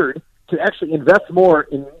scared to actually invest more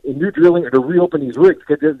in new drilling or to reopen these rigs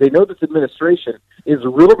because they know this administration is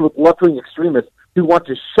riddled with left-wing extremists who want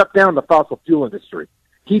to shut down the fossil fuel industry.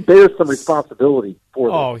 He bears some responsibility for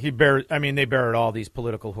this. Oh, they bear it all, these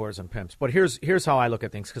political whores and pimps. But here's how I look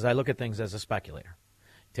at things, because I look at things as a speculator.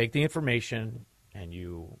 Take the information and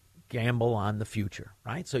you gamble on the future,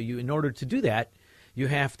 right? So in order to do that, you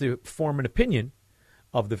have to form an opinion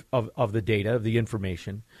of the data, of the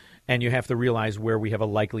information, and you have to realize where we have a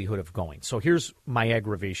likelihood of going. So here's my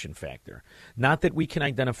aggravation factor. Not that we can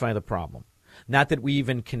identify the problem, not that we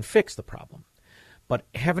even can fix the problem, but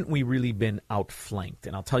haven't we really been outflanked?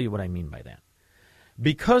 And I'll tell you what I mean by that.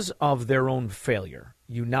 Because of their own failure,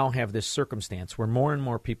 you now have this circumstance where more and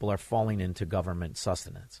more people are falling into government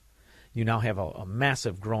sustenance. You now have a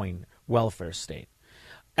massive growing welfare state.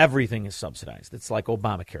 Everything is subsidized. It's like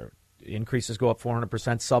Obamacare. Increases go up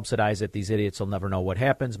 400%, subsidize it. These idiots will never know what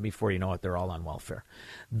happens. Before you know it, they're all on welfare.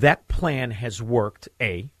 That plan has worked,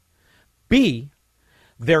 A. B,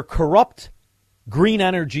 their corrupt green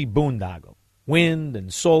energy boondoggle, wind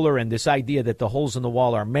and solar, and this idea that the holes in the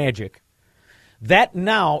wall are magic, that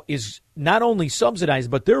now is not only subsidized,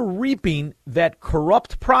 but they're reaping that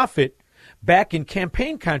corrupt profit back in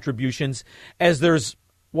campaign contributions, as there's,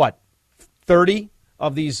 30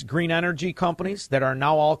 of these green energy companies that are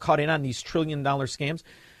now all caught in on these $1 trillion scams.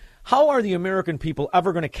 How are the American people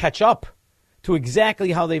ever going to catch up to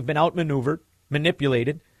exactly how they've been outmaneuvered,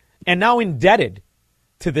 manipulated, and now indebted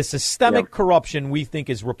to the systemic corruption we think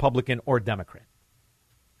is Republican or Democrat?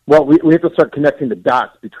 Well, we have to start connecting the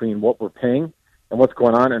dots between what we're paying and what's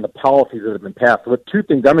going on and the policies that have been passed. So what two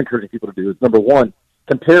things I'm encouraging people to do is, number one,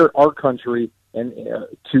 compare our country and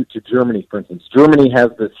to Germany, for instance. Germany has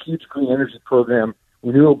this huge green energy program,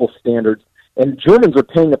 renewable standards, and Germans are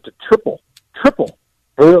paying up to triple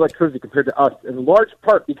for their electricity compared to us, in large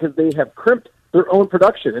part because they have crimped their own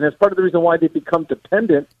production. And that's part of the reason why they've become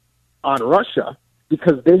dependent on Russia,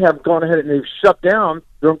 because they have gone ahead and they've shut down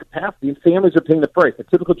their own capacity, and families are paying the price. A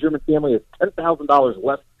typical German family has $10,000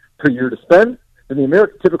 less per year to spend than the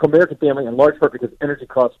typical American family, in large part because energy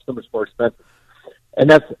costs are so much more expensive. And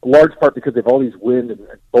that's large part because they have all these wind and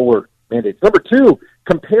solar mandates. Number two,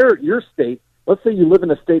 compare your state. Let's say you live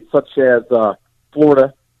in a state such as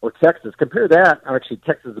Florida or Texas. Compare that. Actually,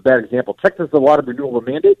 Texas is a bad example. Texas has a lot of renewable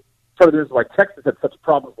mandates. Part of the reason why Texas had such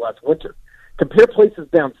problems last winter. Compare places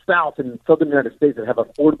down south in southern United States that have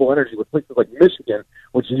affordable energy with places like Michigan,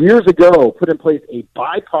 which years ago put in place a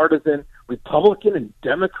bipartisan Republican and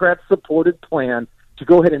Democrat-supported plan to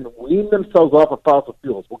go ahead and wean themselves off of fossil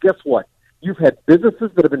fuels. Well, guess what? You've had businesses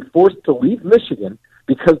that have been forced to leave Michigan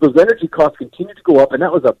because those energy costs continue to go up, and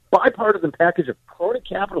that was a bipartisan package of crony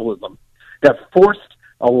capitalism that forced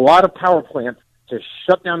a lot of power plants to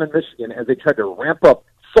shut down in Michigan as they tried to ramp up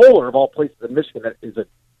solar, of all places in Michigan, that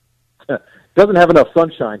doesn't have enough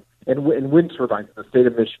sunshine, and wind turbines in the state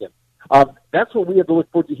of Michigan. That's what we have to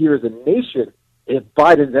look forward to here as a nation if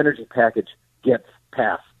Biden's energy package gets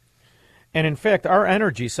passed. And in fact, our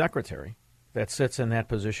energy secretary that sits in that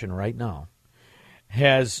position right now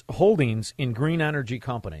has holdings in green energy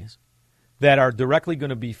companies that are directly going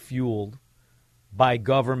to be fueled by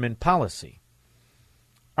government policy.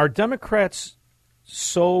 Are Democrats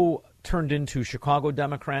so turned into Chicago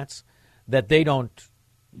Democrats that they don't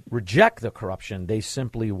reject the corruption, they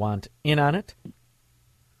simply want in on it?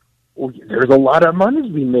 Well, there's a lot of money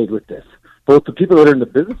to be made with this. Both the people that are in the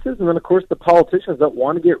businesses and then, of course, the politicians that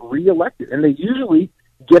want to get reelected. And they usually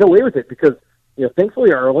get away with it because,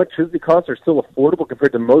 thankfully our electricity costs are still affordable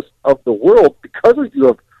compared to most of the world because we do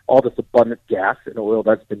have all this abundant gas and oil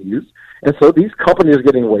that's been used. And so these companies are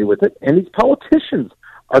getting away with it, and these politicians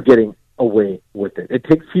are getting away with it. It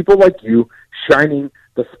takes people like you shining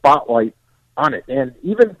the spotlight on it. And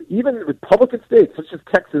even Republican states, such as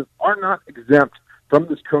Texas, are not exempt from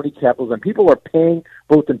this crony capitalism. People are paying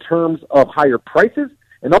both in terms of higher prices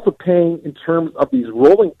and also paying in terms of these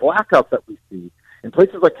rolling blackouts that we see in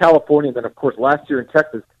places like California, and then, of course, last year in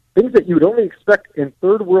Texas, things that you would only expect in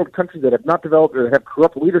third world countries that have not developed or have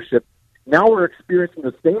corrupt leadership. Now we're experiencing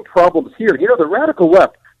the same problems here. The radical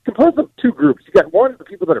left composed of two groups. You got one, the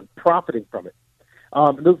people that are profiting from it,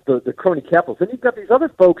 those the crony capitalists. And you've got these other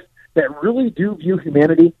folks that really do view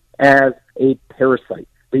humanity as a parasite.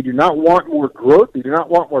 They do not want more growth. They do not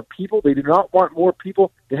want more people. They do not want more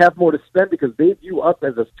people to have more to spend because they view us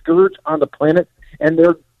as a scourge on the planet. And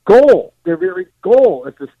their very goal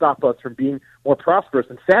is to stop us from being more prosperous.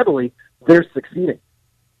 And sadly, they're succeeding.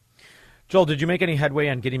 Joel, did you make any headway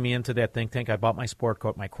on getting me into that think tank? I bought my sport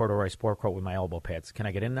coat, my corduroy sport coat with my elbow pads. Can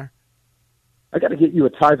I get in there? I got to get you a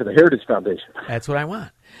tie to the Heritage Foundation. That's what I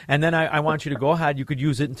want. And then I want you to go ahead. You could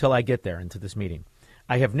use it until I get there into this meeting.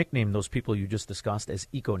 I have nicknamed those people you just discussed as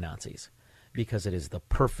eco-Nazis because it is the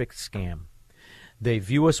perfect scam. They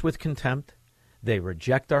view us with contempt. They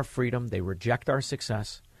reject our freedom. They reject our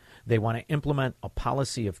success. They want to implement a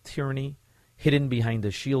policy of tyranny hidden behind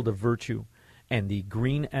the shield of virtue. And the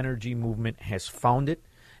green energy movement has found it.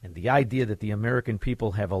 And the idea that the American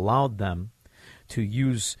people have allowed them to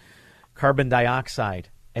use carbon dioxide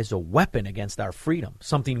as a weapon against our freedom,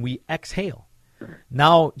 something we exhale,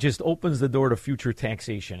 now just opens the door to future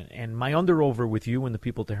taxation. And my under-over with you and the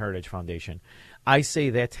people at the Heritage Foundation, I say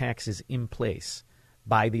that tax is in place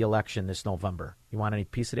by the election this November. You want any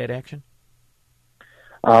piece of that action?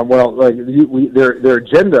 Their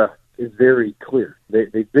agenda is very clear.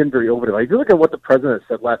 They've been very overdue. If you look at what the president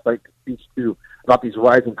said last night in his speech, too, about these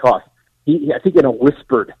rising costs, I think in a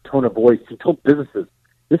whispered tone of voice, he told businesses,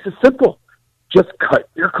 this is simple. Just cut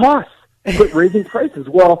your costs. Quit raising prices.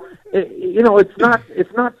 Well, it's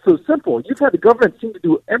not so simple. You've had the government seem to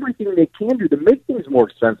do everything they can do to make things more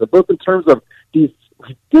expensive, both in terms of these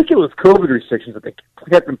ridiculous COVID restrictions that they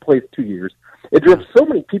kept in place 2 years. It drove so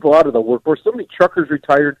many people out of the workforce, so many truckers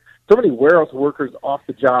retired, so many warehouse workers off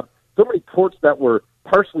the job, so many ports that were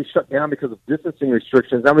partially shut down because of distancing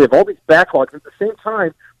restrictions. Now we have all these backlogs. At the same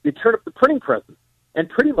time, they turn up the printing presses and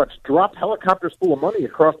pretty much drop helicopters full of money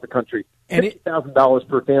across the country, $50,000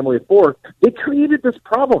 per family of four. They created this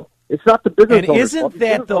problem. It's not the business owners. And isn't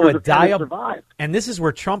that, though, and this is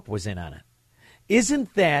where Trump was in on it,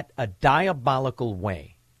 isn't that a diabolical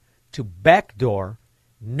way to backdoor,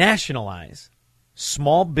 nationalize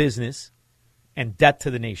small business and debt to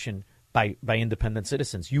the nation by independent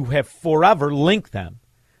citizens? You have forever linked them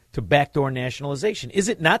to backdoor nationalization. Is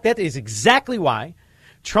it not? That is exactly why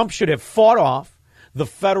Trump should have fought off the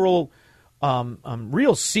federal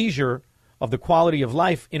real seizure of the quality of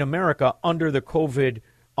life in America under the COVID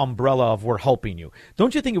umbrella of we're helping you.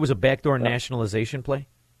 Don't you think it was a backdoor nationalization play?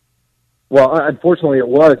 Well, unfortunately, it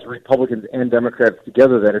was Republicans and Democrats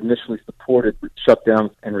together that initially supported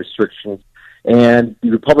shutdowns and restrictions, and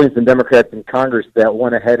the Republicans and Democrats in Congress that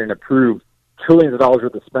went ahead and approved trillions of dollars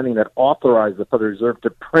worth of spending that authorized the Federal Reserve to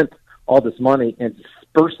print all this money and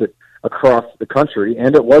disperse it across the country.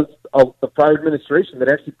 And it was the prior administration that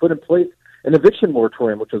actually put in place an eviction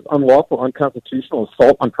moratorium, which was unlawful, unconstitutional,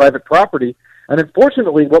 assault on private property. And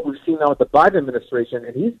unfortunately, what we've seen now with the Biden administration,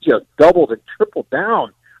 and he's just doubled and tripled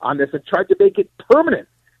down on this and tried to make it permanent.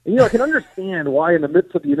 And, I can understand why in the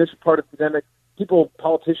midst of the initial part of the pandemic,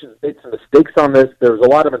 politicians made some mistakes on this. There was a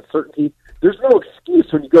lot of uncertainty. There's no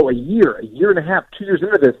excuse when you go a year and a half, 2 years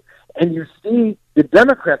into this, and you see the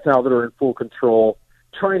Democrats now that are in full control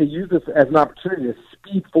trying to use this as an opportunity to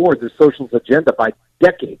speed forward their socialist agenda by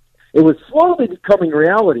decades. It was slowly becoming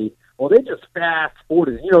reality. Well, they just fast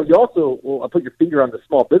forwarded. You also will put your finger on the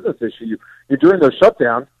small business issue. During those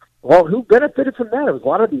shutdowns, well, who benefited from that? It was a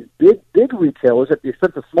lot of these big retailers at the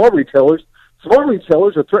expense of small retailers. Small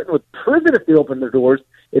retailers are threatened with prison if they open their doors.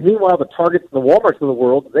 And meanwhile, the Targets and the Walmarts of the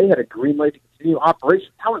world, they had a green light to continue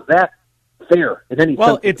operations. How is that fair in any sense?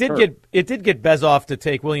 Well, it did get Bezos to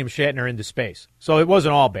take William Shatner into space, so it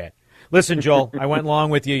wasn't all bad. Listen, Joel, I went along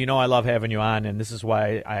with you. You know I love having you on, and this is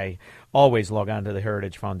why I always log on to the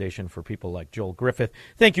Heritage Foundation for people like Joel Griffith.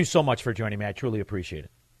 Thank you so much for joining me. I truly appreciate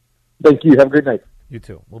it. Thank you. Have a great night. You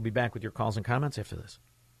too. We'll be back with your calls and comments after this.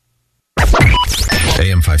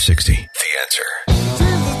 AM 560, The Answer.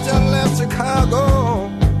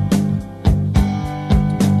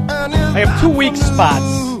 I have 2 weak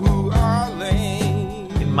spots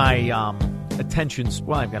in my attention.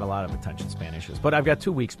 Well, I've got a lot of attention span issues, but I've got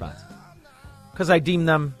 2 weak spots because I deem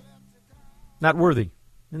them not worthy.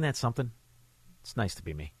 Isn't that something? It's nice to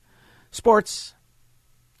be me. Sports,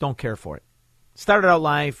 don't care for it. Started out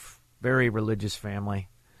life, very religious family.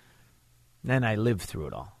 Then I lived through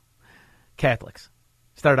it all. Catholics.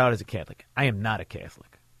 Started out as a Catholic. I am not a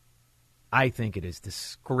Catholic. I think it is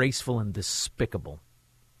disgraceful and despicable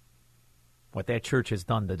what that church has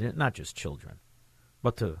done to not just children,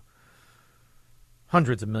 but to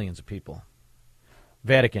hundreds of millions of people.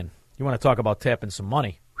 Vatican, you want to talk about tapping some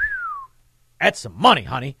money? That's some money,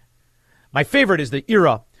 honey. My favorite is the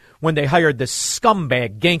era when they hired this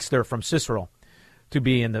scumbag gangster from Cicero to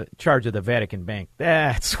be in the charge of the Vatican Bank.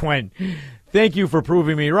 That's when, thank you for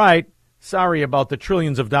proving me right, Sorry about the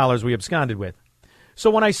trillions of dollars we absconded with.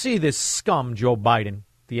 So when I see this scum, Joe Biden,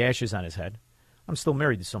 the ashes on his head, I'm still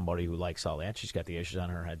married to somebody who likes all that. She's got the ashes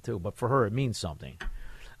on her head, too. But for her, it means something.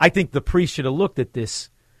 I think the priest should have looked at this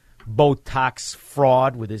Botox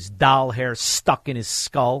fraud with his doll hair stuck in his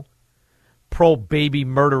skull, pro-baby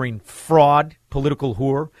murdering fraud, political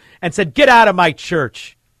whore, and said, get out of my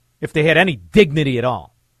church, if they had any dignity at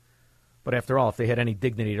all. But after all, if they had any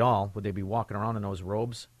dignity at all, would they be walking around in those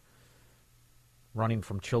robes, running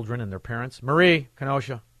from children and their parents? Marie,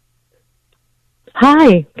 Kenosha.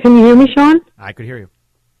 Hi, can you hear me, Sean? I could hear you.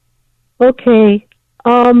 Okay.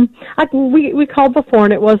 We called before,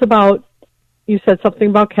 and it was about, you said something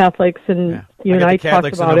about Catholics, and you and I the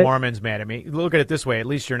Catholics talked about and the it. Mormons mad at me. Look at it this way. At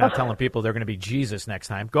least you're not telling people they're going to be Jesus next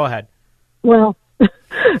time. Go ahead. Well,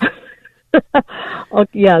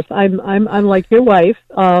 yes, I'm like your wife.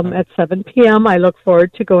 At 7 p.m., I look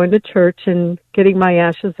forward to going to church and getting my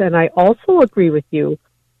ashes, and I also agree with you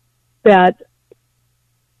that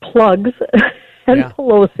plugs and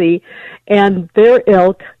Pelosi and their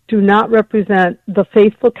ilk do not represent the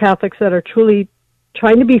faithful Catholics that are truly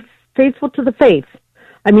trying to be faithful to the faith.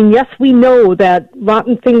 I mean, yes, we know that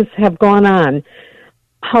rotten things have gone on.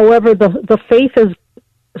 However, the faith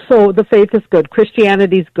is good.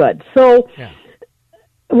 Christianity's good. So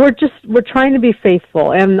we're trying to be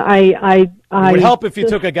faithful, and it would help if you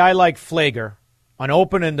took a guy like Flager, an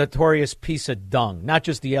open and notorious piece of dung, not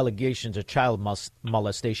just the allegations of child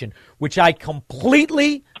molestation, which I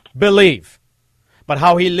completely believe, but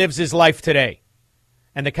how he lives his life today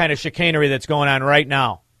and the kind of chicanery that's going on right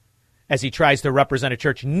now as he tries to represent a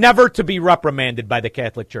church, never to be reprimanded by the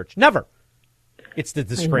Catholic Church. Never. It's the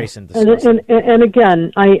disgrace and disgrace. And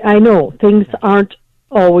again, I know things aren't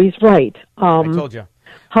always right. I told you.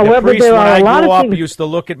 However, the priest, there are a lot of of things. things. Used to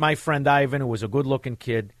look at my friend Ivan, who was a good-looking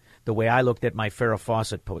kid, the way I looked at my Farrah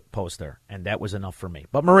Fawcett poster, and that was enough for me.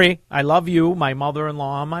 But Marie, I love you, my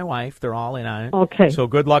mother-in-law, and my wife. They're all in on it. Okay. So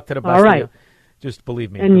good luck to the best all right. of you. Just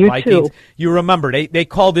believe me. And the you Vikings, too. You remember, they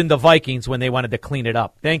called in the Vikings when they wanted to clean it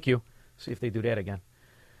up. Thank you. See if they do that again.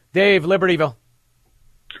 Dave, Libertyville.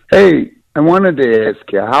 Hey, I wanted to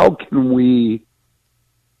ask you, how can we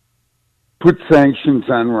put sanctions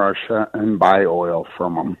on Russia and buy oil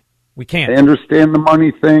from them? We can't. I understand the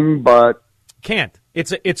money thing, but... Can't.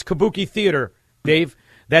 It's kabuki theater, Dave.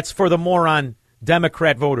 That's for the moron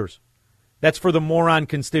Democrat voters. That's for the moron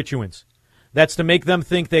constituents. That's to make them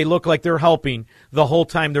think they look like they're helping the whole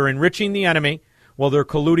time they're enriching the enemy while they're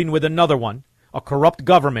colluding with another one, a corrupt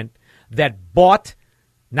government that bought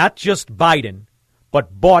not just Biden,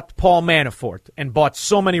 but bought Paul Manafort and bought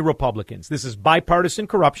so many Republicans. This is bipartisan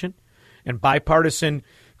corruption and bipartisan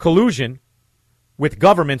collusion with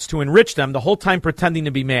governments to enrich them, the whole time pretending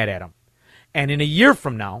to be mad at them. And in a year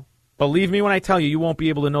from now, believe me when I tell you, you won't be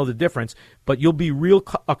able to know the difference, but you'll be real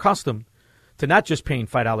accustomed to not just paying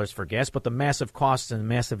 $5 for gas, but the massive costs and the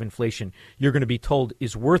massive inflation you're going to be told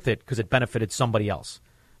is worth it because it benefited somebody else.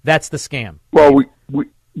 That's the scam. Well,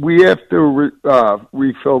 we have to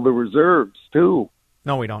refill the reserves, too.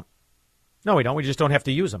 No, we don't. No, we don't. We just don't have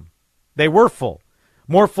to use them. They were full.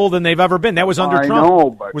 More full than they've ever been. That was under Trump. Know,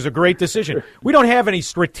 but... It was a great decision. We don't have any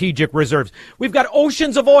strategic reserves. We've got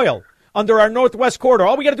oceans of oil under our Northwest Corridor.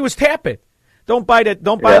 All we got to do is tap it. Don't buy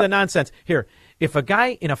the nonsense. Here, if a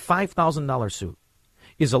guy in a $5,000 suit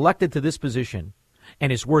is elected to this position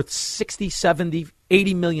and is worth $60, $70,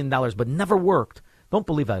 $80 million but never worked, don't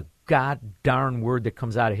believe a god darn word that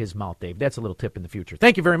comes out of his mouth, Dave. That's a little tip in the future.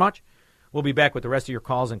 Thank you very much. We'll be back with the rest of your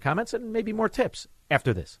calls and comments and maybe more tips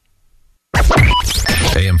after this.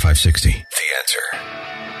 AM 560, The Answer.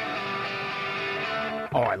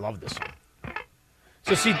 Oh, I love this one.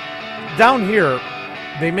 So, see, down here,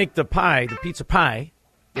 they make the pie, the pizza pie,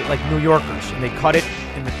 like New Yorkers, and they cut it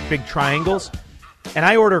in the big triangles. And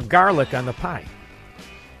I order garlic on the pie.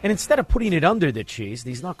 And instead of putting it under the cheese,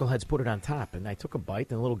 these knuckleheads put it on top. And I took a bite,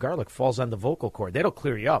 and a little garlic falls on the vocal cord. That'll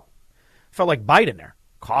clear you up. Felt like Biden there,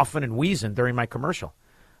 coughing and wheezing during my commercial.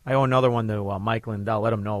 I owe another one to Mike Lindell.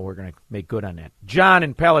 Let him know we're going to make good on that. John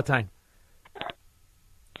in Palatine.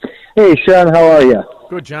 Hey, Sean, how are you?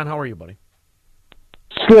 Good, John. How are you, buddy?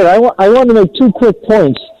 Good. I want to make 2 quick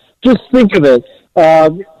points. Just think of it.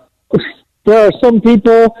 There are some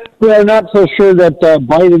people who are not so sure that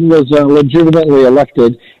Biden was legitimately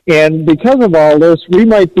elected. And because of all this, we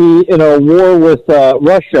might be in a war with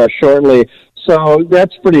Russia shortly. So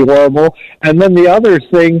that's pretty horrible. And then the other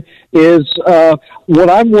thing is what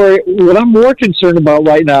I'm more concerned about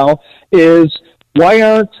right now is why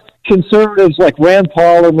aren't conservatives like Rand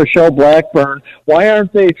Paul and Michelle Blackburn, why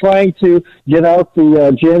aren't they trying to get out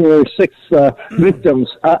the January 6th victims?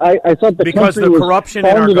 I thought because country the was corruption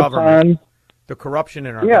in our founded government. upon, the corruption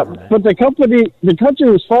in our yeah, government. but the country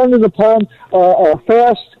was founded upon a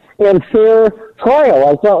fast and fair trial.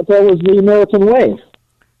 I thought that was the American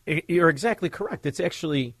way. You're exactly correct. It's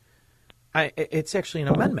actually an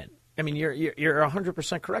amendment. I mean, you're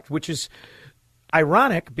 100% correct, which is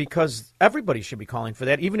ironic because everybody should be calling for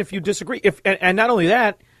that, even if you disagree. And not only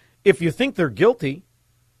that, if you think they're guilty,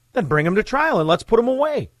 then bring them to trial and let's put them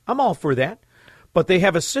away. I'm all for that. But they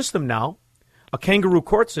have a system now, a kangaroo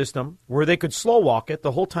court system, where they could slow walk it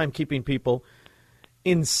the whole time, keeping people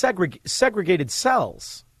in segregated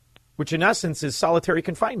cells, which in essence is solitary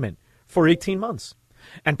confinement for 18 months.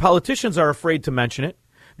 And politicians are afraid to mention it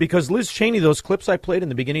because Liz Cheney, those clips I played in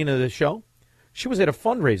the beginning of the show, she was at a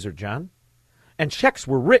fundraiser, John, and checks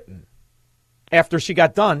were written after she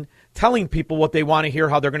got done telling people what they want to hear,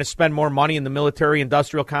 how they're going to spend more money in the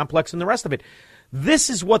military-industrial complex and the rest of it. This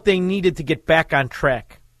is what they needed to get back on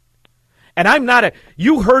track. And I'm not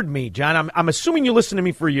you heard me, John. I'm assuming you listened to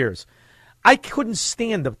me for years. I couldn't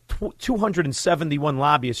stand the 271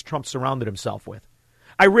 lobbyists Trump surrounded himself with.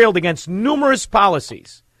 I railed against numerous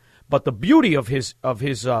policies, but the beauty of his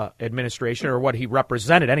administration, or what he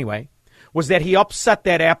represented anyway, was that he upset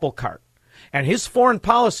that apple cart. And his foreign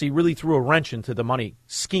policy really threw a wrench into the money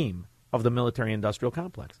scheme of the military-industrial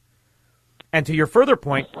complex. And to your further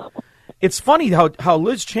point, it's funny how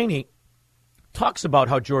Liz Cheney talks about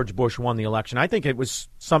how George Bush won the election. I think it was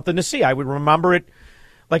something to see. I would remember it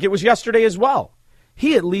like it was yesterday as well.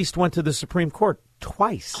 He at least went to the Supreme Court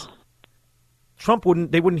twice. Trump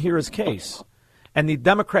wouldn't hear his case. And the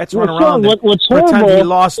Democrats run around and pretend he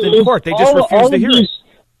lost in court. They just refuse to hear it.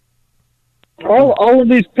 All of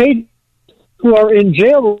these paid who are in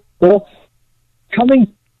jail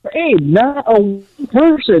coming for aid, not a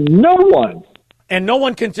person, no one. And no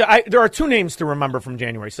one can. There are two names to remember from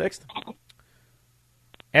January 6th.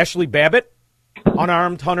 Ashley Babbitt,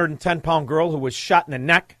 unarmed 110-pound girl who was shot in the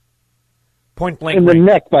neck, point blank. In the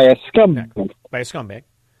neck by a scumbag.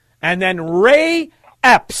 And then Ray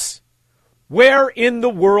Epps. Where in the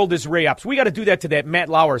world is Ray Epps? We got to do that to that Matt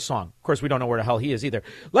Lauer song. Of course, we don't know where the hell he is either.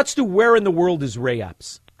 Let's do Where in the World is Ray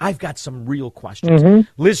Epps? I've got some real questions.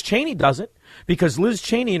 Mm-hmm. Liz Cheney does it because Liz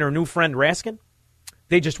Cheney and her new friend Raskin,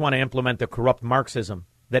 they just want to implement the corrupt Marxism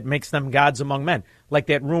that makes them gods among men, like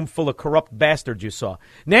that room full of corrupt bastards you saw.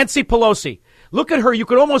 Nancy Pelosi, look at her. You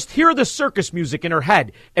could almost hear the circus music in her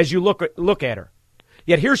head as you look at her.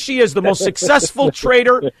 Yet here she is, the most successful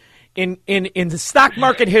trader in the stock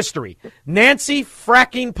market history. Nancy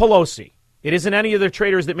fracking Pelosi. It isn't any of the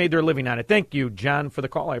traders that made their living on it. Thank you, John, for the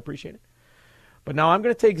call. I appreciate it. But now I'm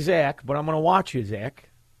going to take Zach, but I'm going to watch you, Zach.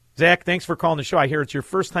 Zach, thanks for calling the show. I hear it's your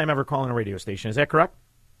first time ever calling a radio station. Is that correct?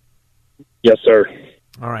 Yes, sir.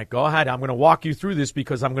 All right, go ahead. I'm going to walk you through this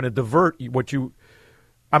because I'm going to divert I'm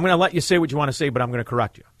going to let you say what you want to say, but I'm going to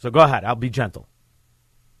correct you. So go ahead. I'll be gentle.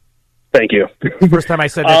 Thank you. First time I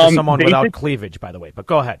said that to someone without cleavage, by the way, but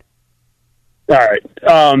go ahead. All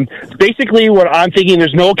right. Basically, what I'm thinking,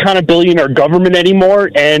 there's no accountability in our government anymore,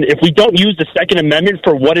 and if we don't use the Second Amendment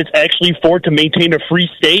for what it's actually for, to maintain a free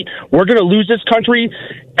state, we're going to lose this country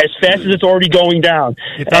as fast as it's already going down.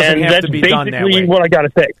 It doesn't have to be done that way. That's basically what I got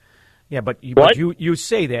to say. Yeah, but you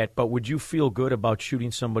say that, but would you feel good about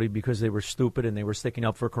shooting somebody because they were stupid and they were sticking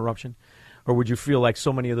up for corruption? Or would you feel like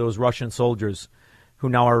so many of those Russian soldiers who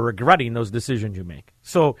now are regretting those decisions you make?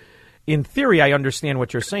 So, in theory, I understand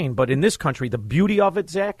what you're saying, but in this country, the beauty of it,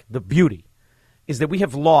 Zach, the beauty is that we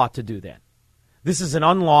have law to do that. This is an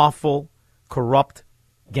unlawful, corrupt,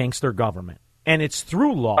 gangster government. And it's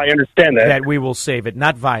through law I understand that we will save it,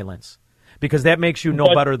 not violence. Because that makes you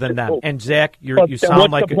know better than them. And Zach, you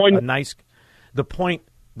sound like a nice. The point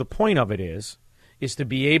of it is to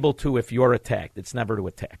be able to, if you're attacked, it's never to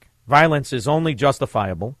attack. Violence is only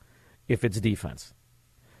justifiable if it's defense.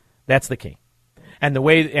 That's the key. And the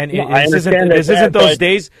way, and this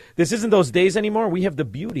isn't those days anymore. We have the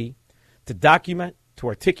beauty to document, to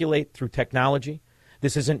articulate through technology.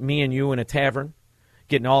 This isn't me and you in a tavern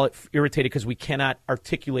getting all irritated because we cannot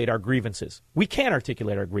articulate our grievances. We can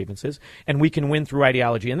articulate our grievances, and we can win through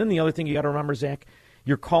ideology. And then the other thing you got to remember, Zach,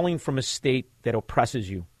 you're calling from a state that oppresses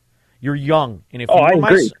you. You're young, and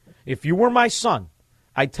if you were my son,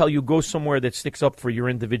 I'd tell you go somewhere that sticks up for your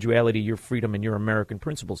individuality, your freedom, and your American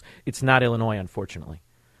principles. It's not Illinois, unfortunately,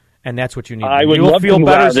 and that's what you need. You'll feel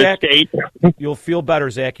better, Zach. You'll feel better,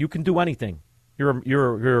 Zach. You can do anything.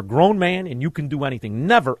 You're a grown man, and you can do anything.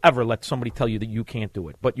 Never, ever let somebody tell you that you can't do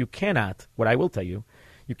it. But you cannot, what I will tell you,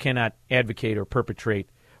 you cannot advocate or perpetrate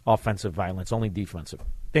offensive violence, only defensive.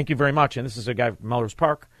 Thank you very much. And this is a guy from Melrose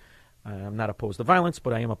Park. I'm not opposed to violence,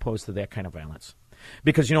 but I am opposed to that kind of violence.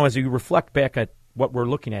 Because, you know, as you reflect back at what we're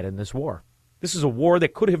looking at in this war, this is a war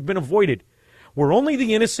that could have been avoided, where only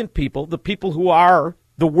the innocent people, the people who are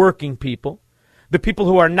the working people, the people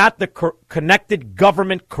who are not the connected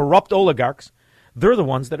government corrupt oligarchs, they're the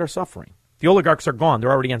ones that are suffering. The oligarchs are gone.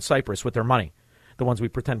 They're already in Cyprus with their money, the ones we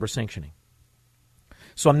pretend we're sanctioning.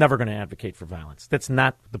 So I'm never going to advocate for violence. That's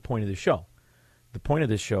not the point of this show. The point of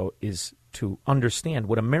this show is to understand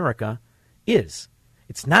what America is.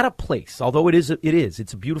 It's not a place, although it is.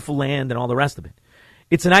 It's a beautiful land and all the rest of it.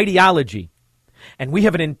 It's an ideology. And we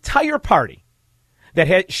have an entire party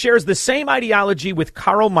that shares the same ideology with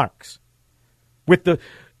Karl Marx, with the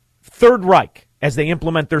Third Reich, as they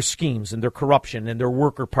implement their schemes and their corruption and their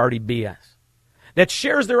worker party BS, that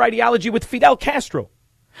shares their ideology with Fidel Castro,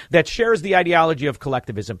 that shares the ideology of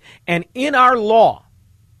collectivism. And in our law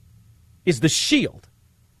is the shield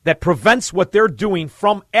that prevents what they're doing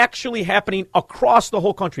from actually happening across the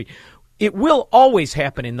whole country. It will always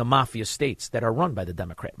happen in the mafia states that are run by the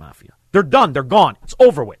Democrat mafia. They're done. They're gone. It's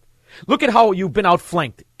over with. Look at how you've been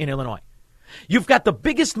outflanked in Illinois. You've got the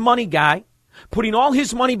biggest money guy putting all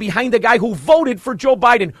his money behind the guy who voted for Joe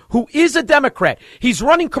Biden, who is a Democrat. He's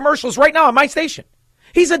running commercials right now on my station.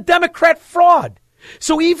 He's a Democrat fraud.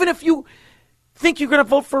 So even if you think you're going to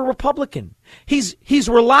vote for a Republican, he's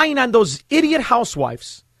relying on those idiot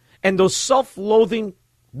housewives and those self-loathing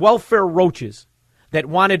welfare roaches that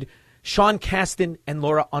wanted Sean Casten and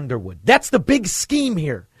Laura Underwood. That's the big scheme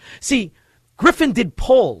here. See, Griffin did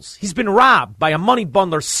polls. He's been robbed by a money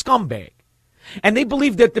bundler scumbag. And they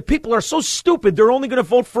believe that the people are so stupid, they're only going to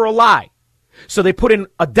vote for a lie. So they put in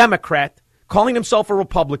a Democrat, calling himself a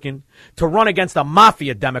Republican, to run against a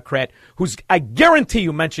mafia Democrat who's, I guarantee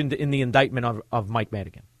you, mentioned in the indictment of Mike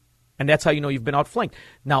Madigan. And that's how you know you've been outflanked.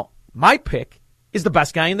 Now, my pick is the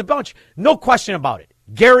best guy in the bunch. No question about it.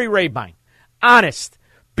 Gary Rabine. Honest,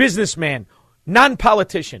 businessman,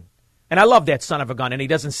 non-politician. And I love that son of a gun, and he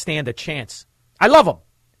doesn't stand a chance. I love him.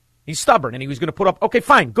 He's stubborn, and he was going to put up, okay,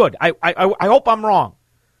 fine, good. I hope I'm wrong.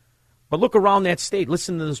 But look around that state.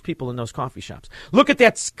 Listen to those people in those coffee shops. Look at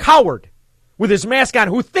that coward with his mask on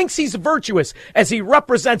who thinks he's virtuous as he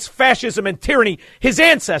represents fascism and tyranny his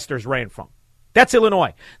ancestors ran from. That's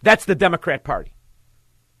Illinois. That's the Democrat Party.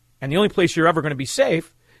 And the only place you're ever going to be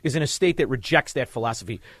safe is in a state that rejects that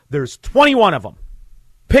philosophy. There's 21 of them.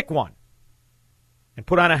 Pick one and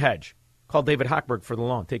put on a hedge. Call David Hochberg for the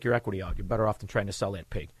loan. Take your equity out. You're better off than trying to sell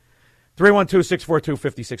that pig.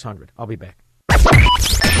 312-642-5600. I'll be back.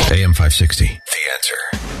 AM 560. The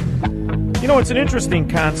Answer. You know, it's an interesting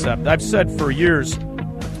concept. I've said for years,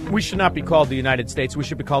 we should not be called the United States. We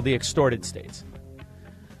should be called the extorted states.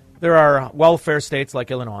 There are welfare states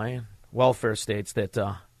like Illinois, welfare states that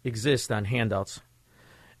exist on handouts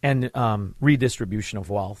and redistribution of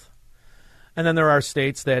wealth. And then there are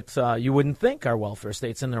states that you wouldn't think are welfare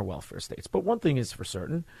states, and they're welfare states. But one thing is for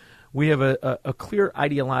certain, we have a clear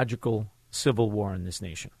ideological civil war in this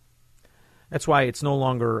nation. That's why it's no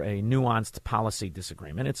longer a nuanced policy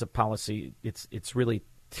disagreement. It's a policy, it's really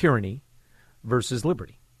tyranny versus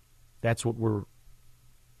liberty. That's what we're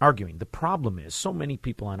arguing. The problem is so many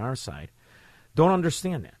people on our side don't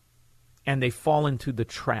understand that. And they fall into the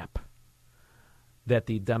trap that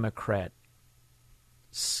the Democrat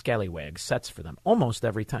scallywag sets for them almost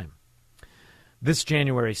every time. This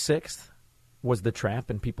January 6th was the trap,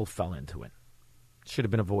 and people fell into it. Should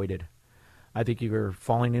have been avoided. I think you're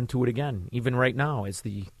falling into it again, even right now, as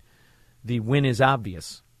the win is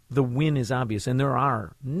obvious. The win is obvious, and there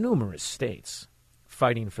are numerous states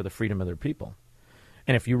fighting for the freedom of their people.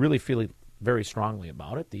 And if you really feel very strongly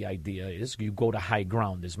about it, the idea is you go to high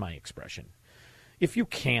ground, is my expression. If you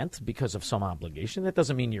can't because of some obligation, that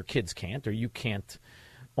doesn't mean your kids can't, or you can't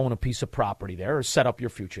own a piece of property there or set up your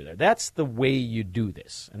future there. That's the way you do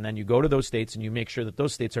this. And then you go to those states and you make sure that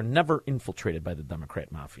those states are never infiltrated by the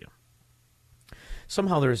Democrat mafia.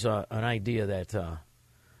 Somehow there's an idea that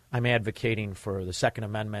I'm advocating for the Second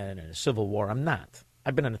Amendment and a civil war. I'm not.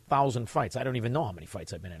 I've been in 1,000 fights. I don't even know how many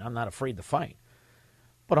fights I've been in. I'm not afraid to fight.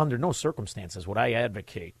 But under no circumstances would I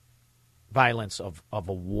advocate violence of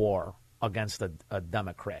a war against a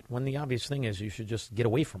Democrat, when the obvious thing is you should just get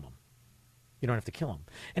away from them. You don't have to kill them.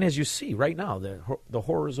 And as you see right now, the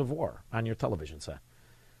horrors of war on your television set.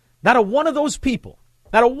 Not a one of those people,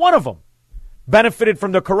 not a one of them, benefited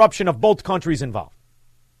from the corruption of both countries involved.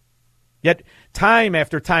 Yet time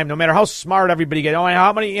after time, no matter how smart everybody gets,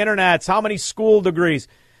 how many internets, how many school degrees,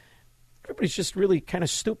 everybody's just really kind of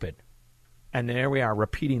stupid. And there we are,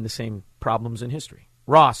 repeating the same problems in history.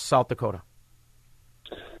 Ross, South Dakota.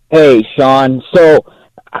 Hey, Sean. So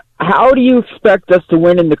how do you expect us to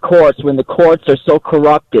win in the courts when the courts are so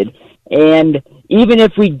corrupted? And even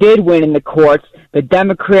if we did win in the courts, the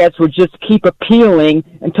Democrats would just keep appealing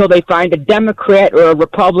until they find a Democrat or a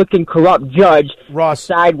Republican corrupt judge to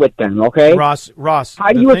side with them, okay? Ross.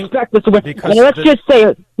 How do you expect us to win? And let's just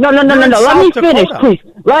say, no. Let me finish, please.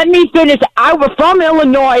 Let me finish. I was from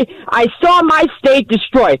Illinois. I saw my state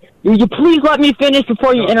destroyed. Will you please let me finish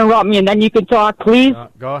before you interrupt me, and then you can talk, please?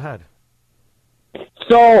 Go ahead.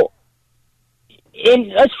 So,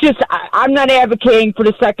 I'm not advocating for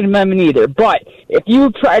the Second Amendment either, but if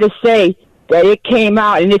you try to say that it came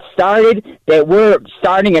out and it started, that we're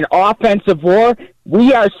starting an offensive war,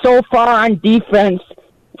 we are so far on defense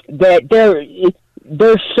that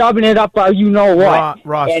they're shoving it up our you-know-what.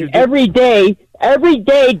 Ross, and every day,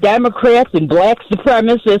 Democrats and black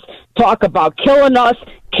supremacists talk about killing us,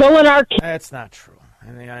 killing our kids. That's not true.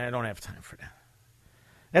 I don't have time for that.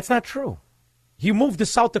 That's not true. You moved to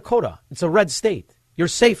South Dakota. It's a red state. You're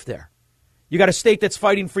safe there. You got a state that's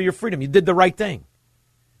fighting for your freedom. You did the right thing.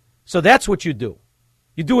 So that's what you do.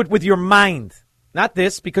 You do it with your mind, not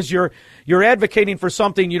this, because you're advocating for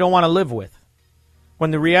something you don't want to live with. When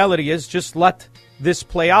the reality is, just let this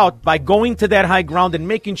play out by going to that high ground and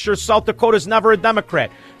making sure South Dakota's never a Democrat.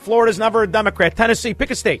 Florida's never a Democrat. Tennessee, pick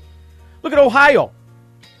a state. Look at Ohio.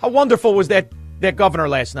 How wonderful was that governor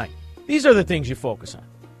last night? These are the things you focus on.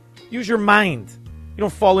 Use your mind. You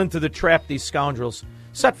don't fall into the trap these scoundrels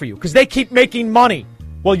set for you, because they keep making money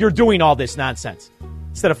while you're doing all this nonsense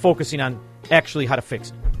instead of focusing on actually how to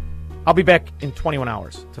fix it. I'll be back in 21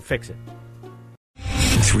 hours to fix it.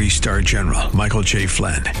 3-star General Michael J.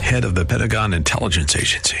 Flynn, head of the Pentagon Intelligence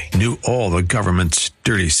Agency, knew all the government's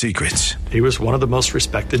dirty secrets. He was one of the most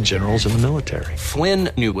respected generals in the military. Flynn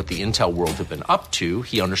knew what the intel world had been up to.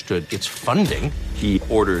 He understood its funding. He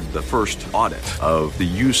ordered the first audit of the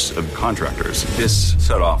use of contractors. This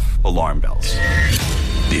set off alarm bells.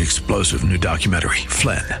 The explosive new documentary,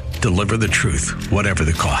 Flynn, Deliver the Truth, Whatever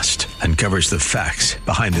the Cost, uncovers the facts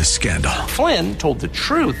behind this scandal. Flynn told the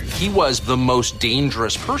truth. He was the most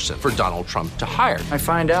dangerous person for Donald Trump to hire. I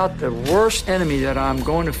find out the worst enemy that I'm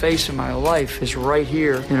going to face in my life is right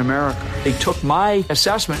here in America. They took my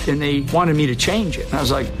assessment and they wanted me to change it. And I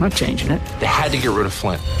was like, I'm not changing it. They had to get rid of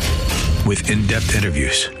Flynn. With in-depth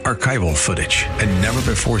interviews, archival footage, and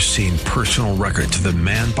never-before-seen personal records of the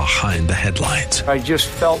man behind the headlines. I just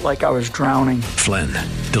felt like I was drowning. Flynn,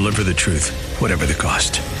 Deliver the Truth, Whatever the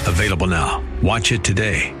Cost. Available now. Watch it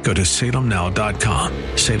today. Go to salemnow.com.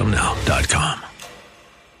 salemnow.com.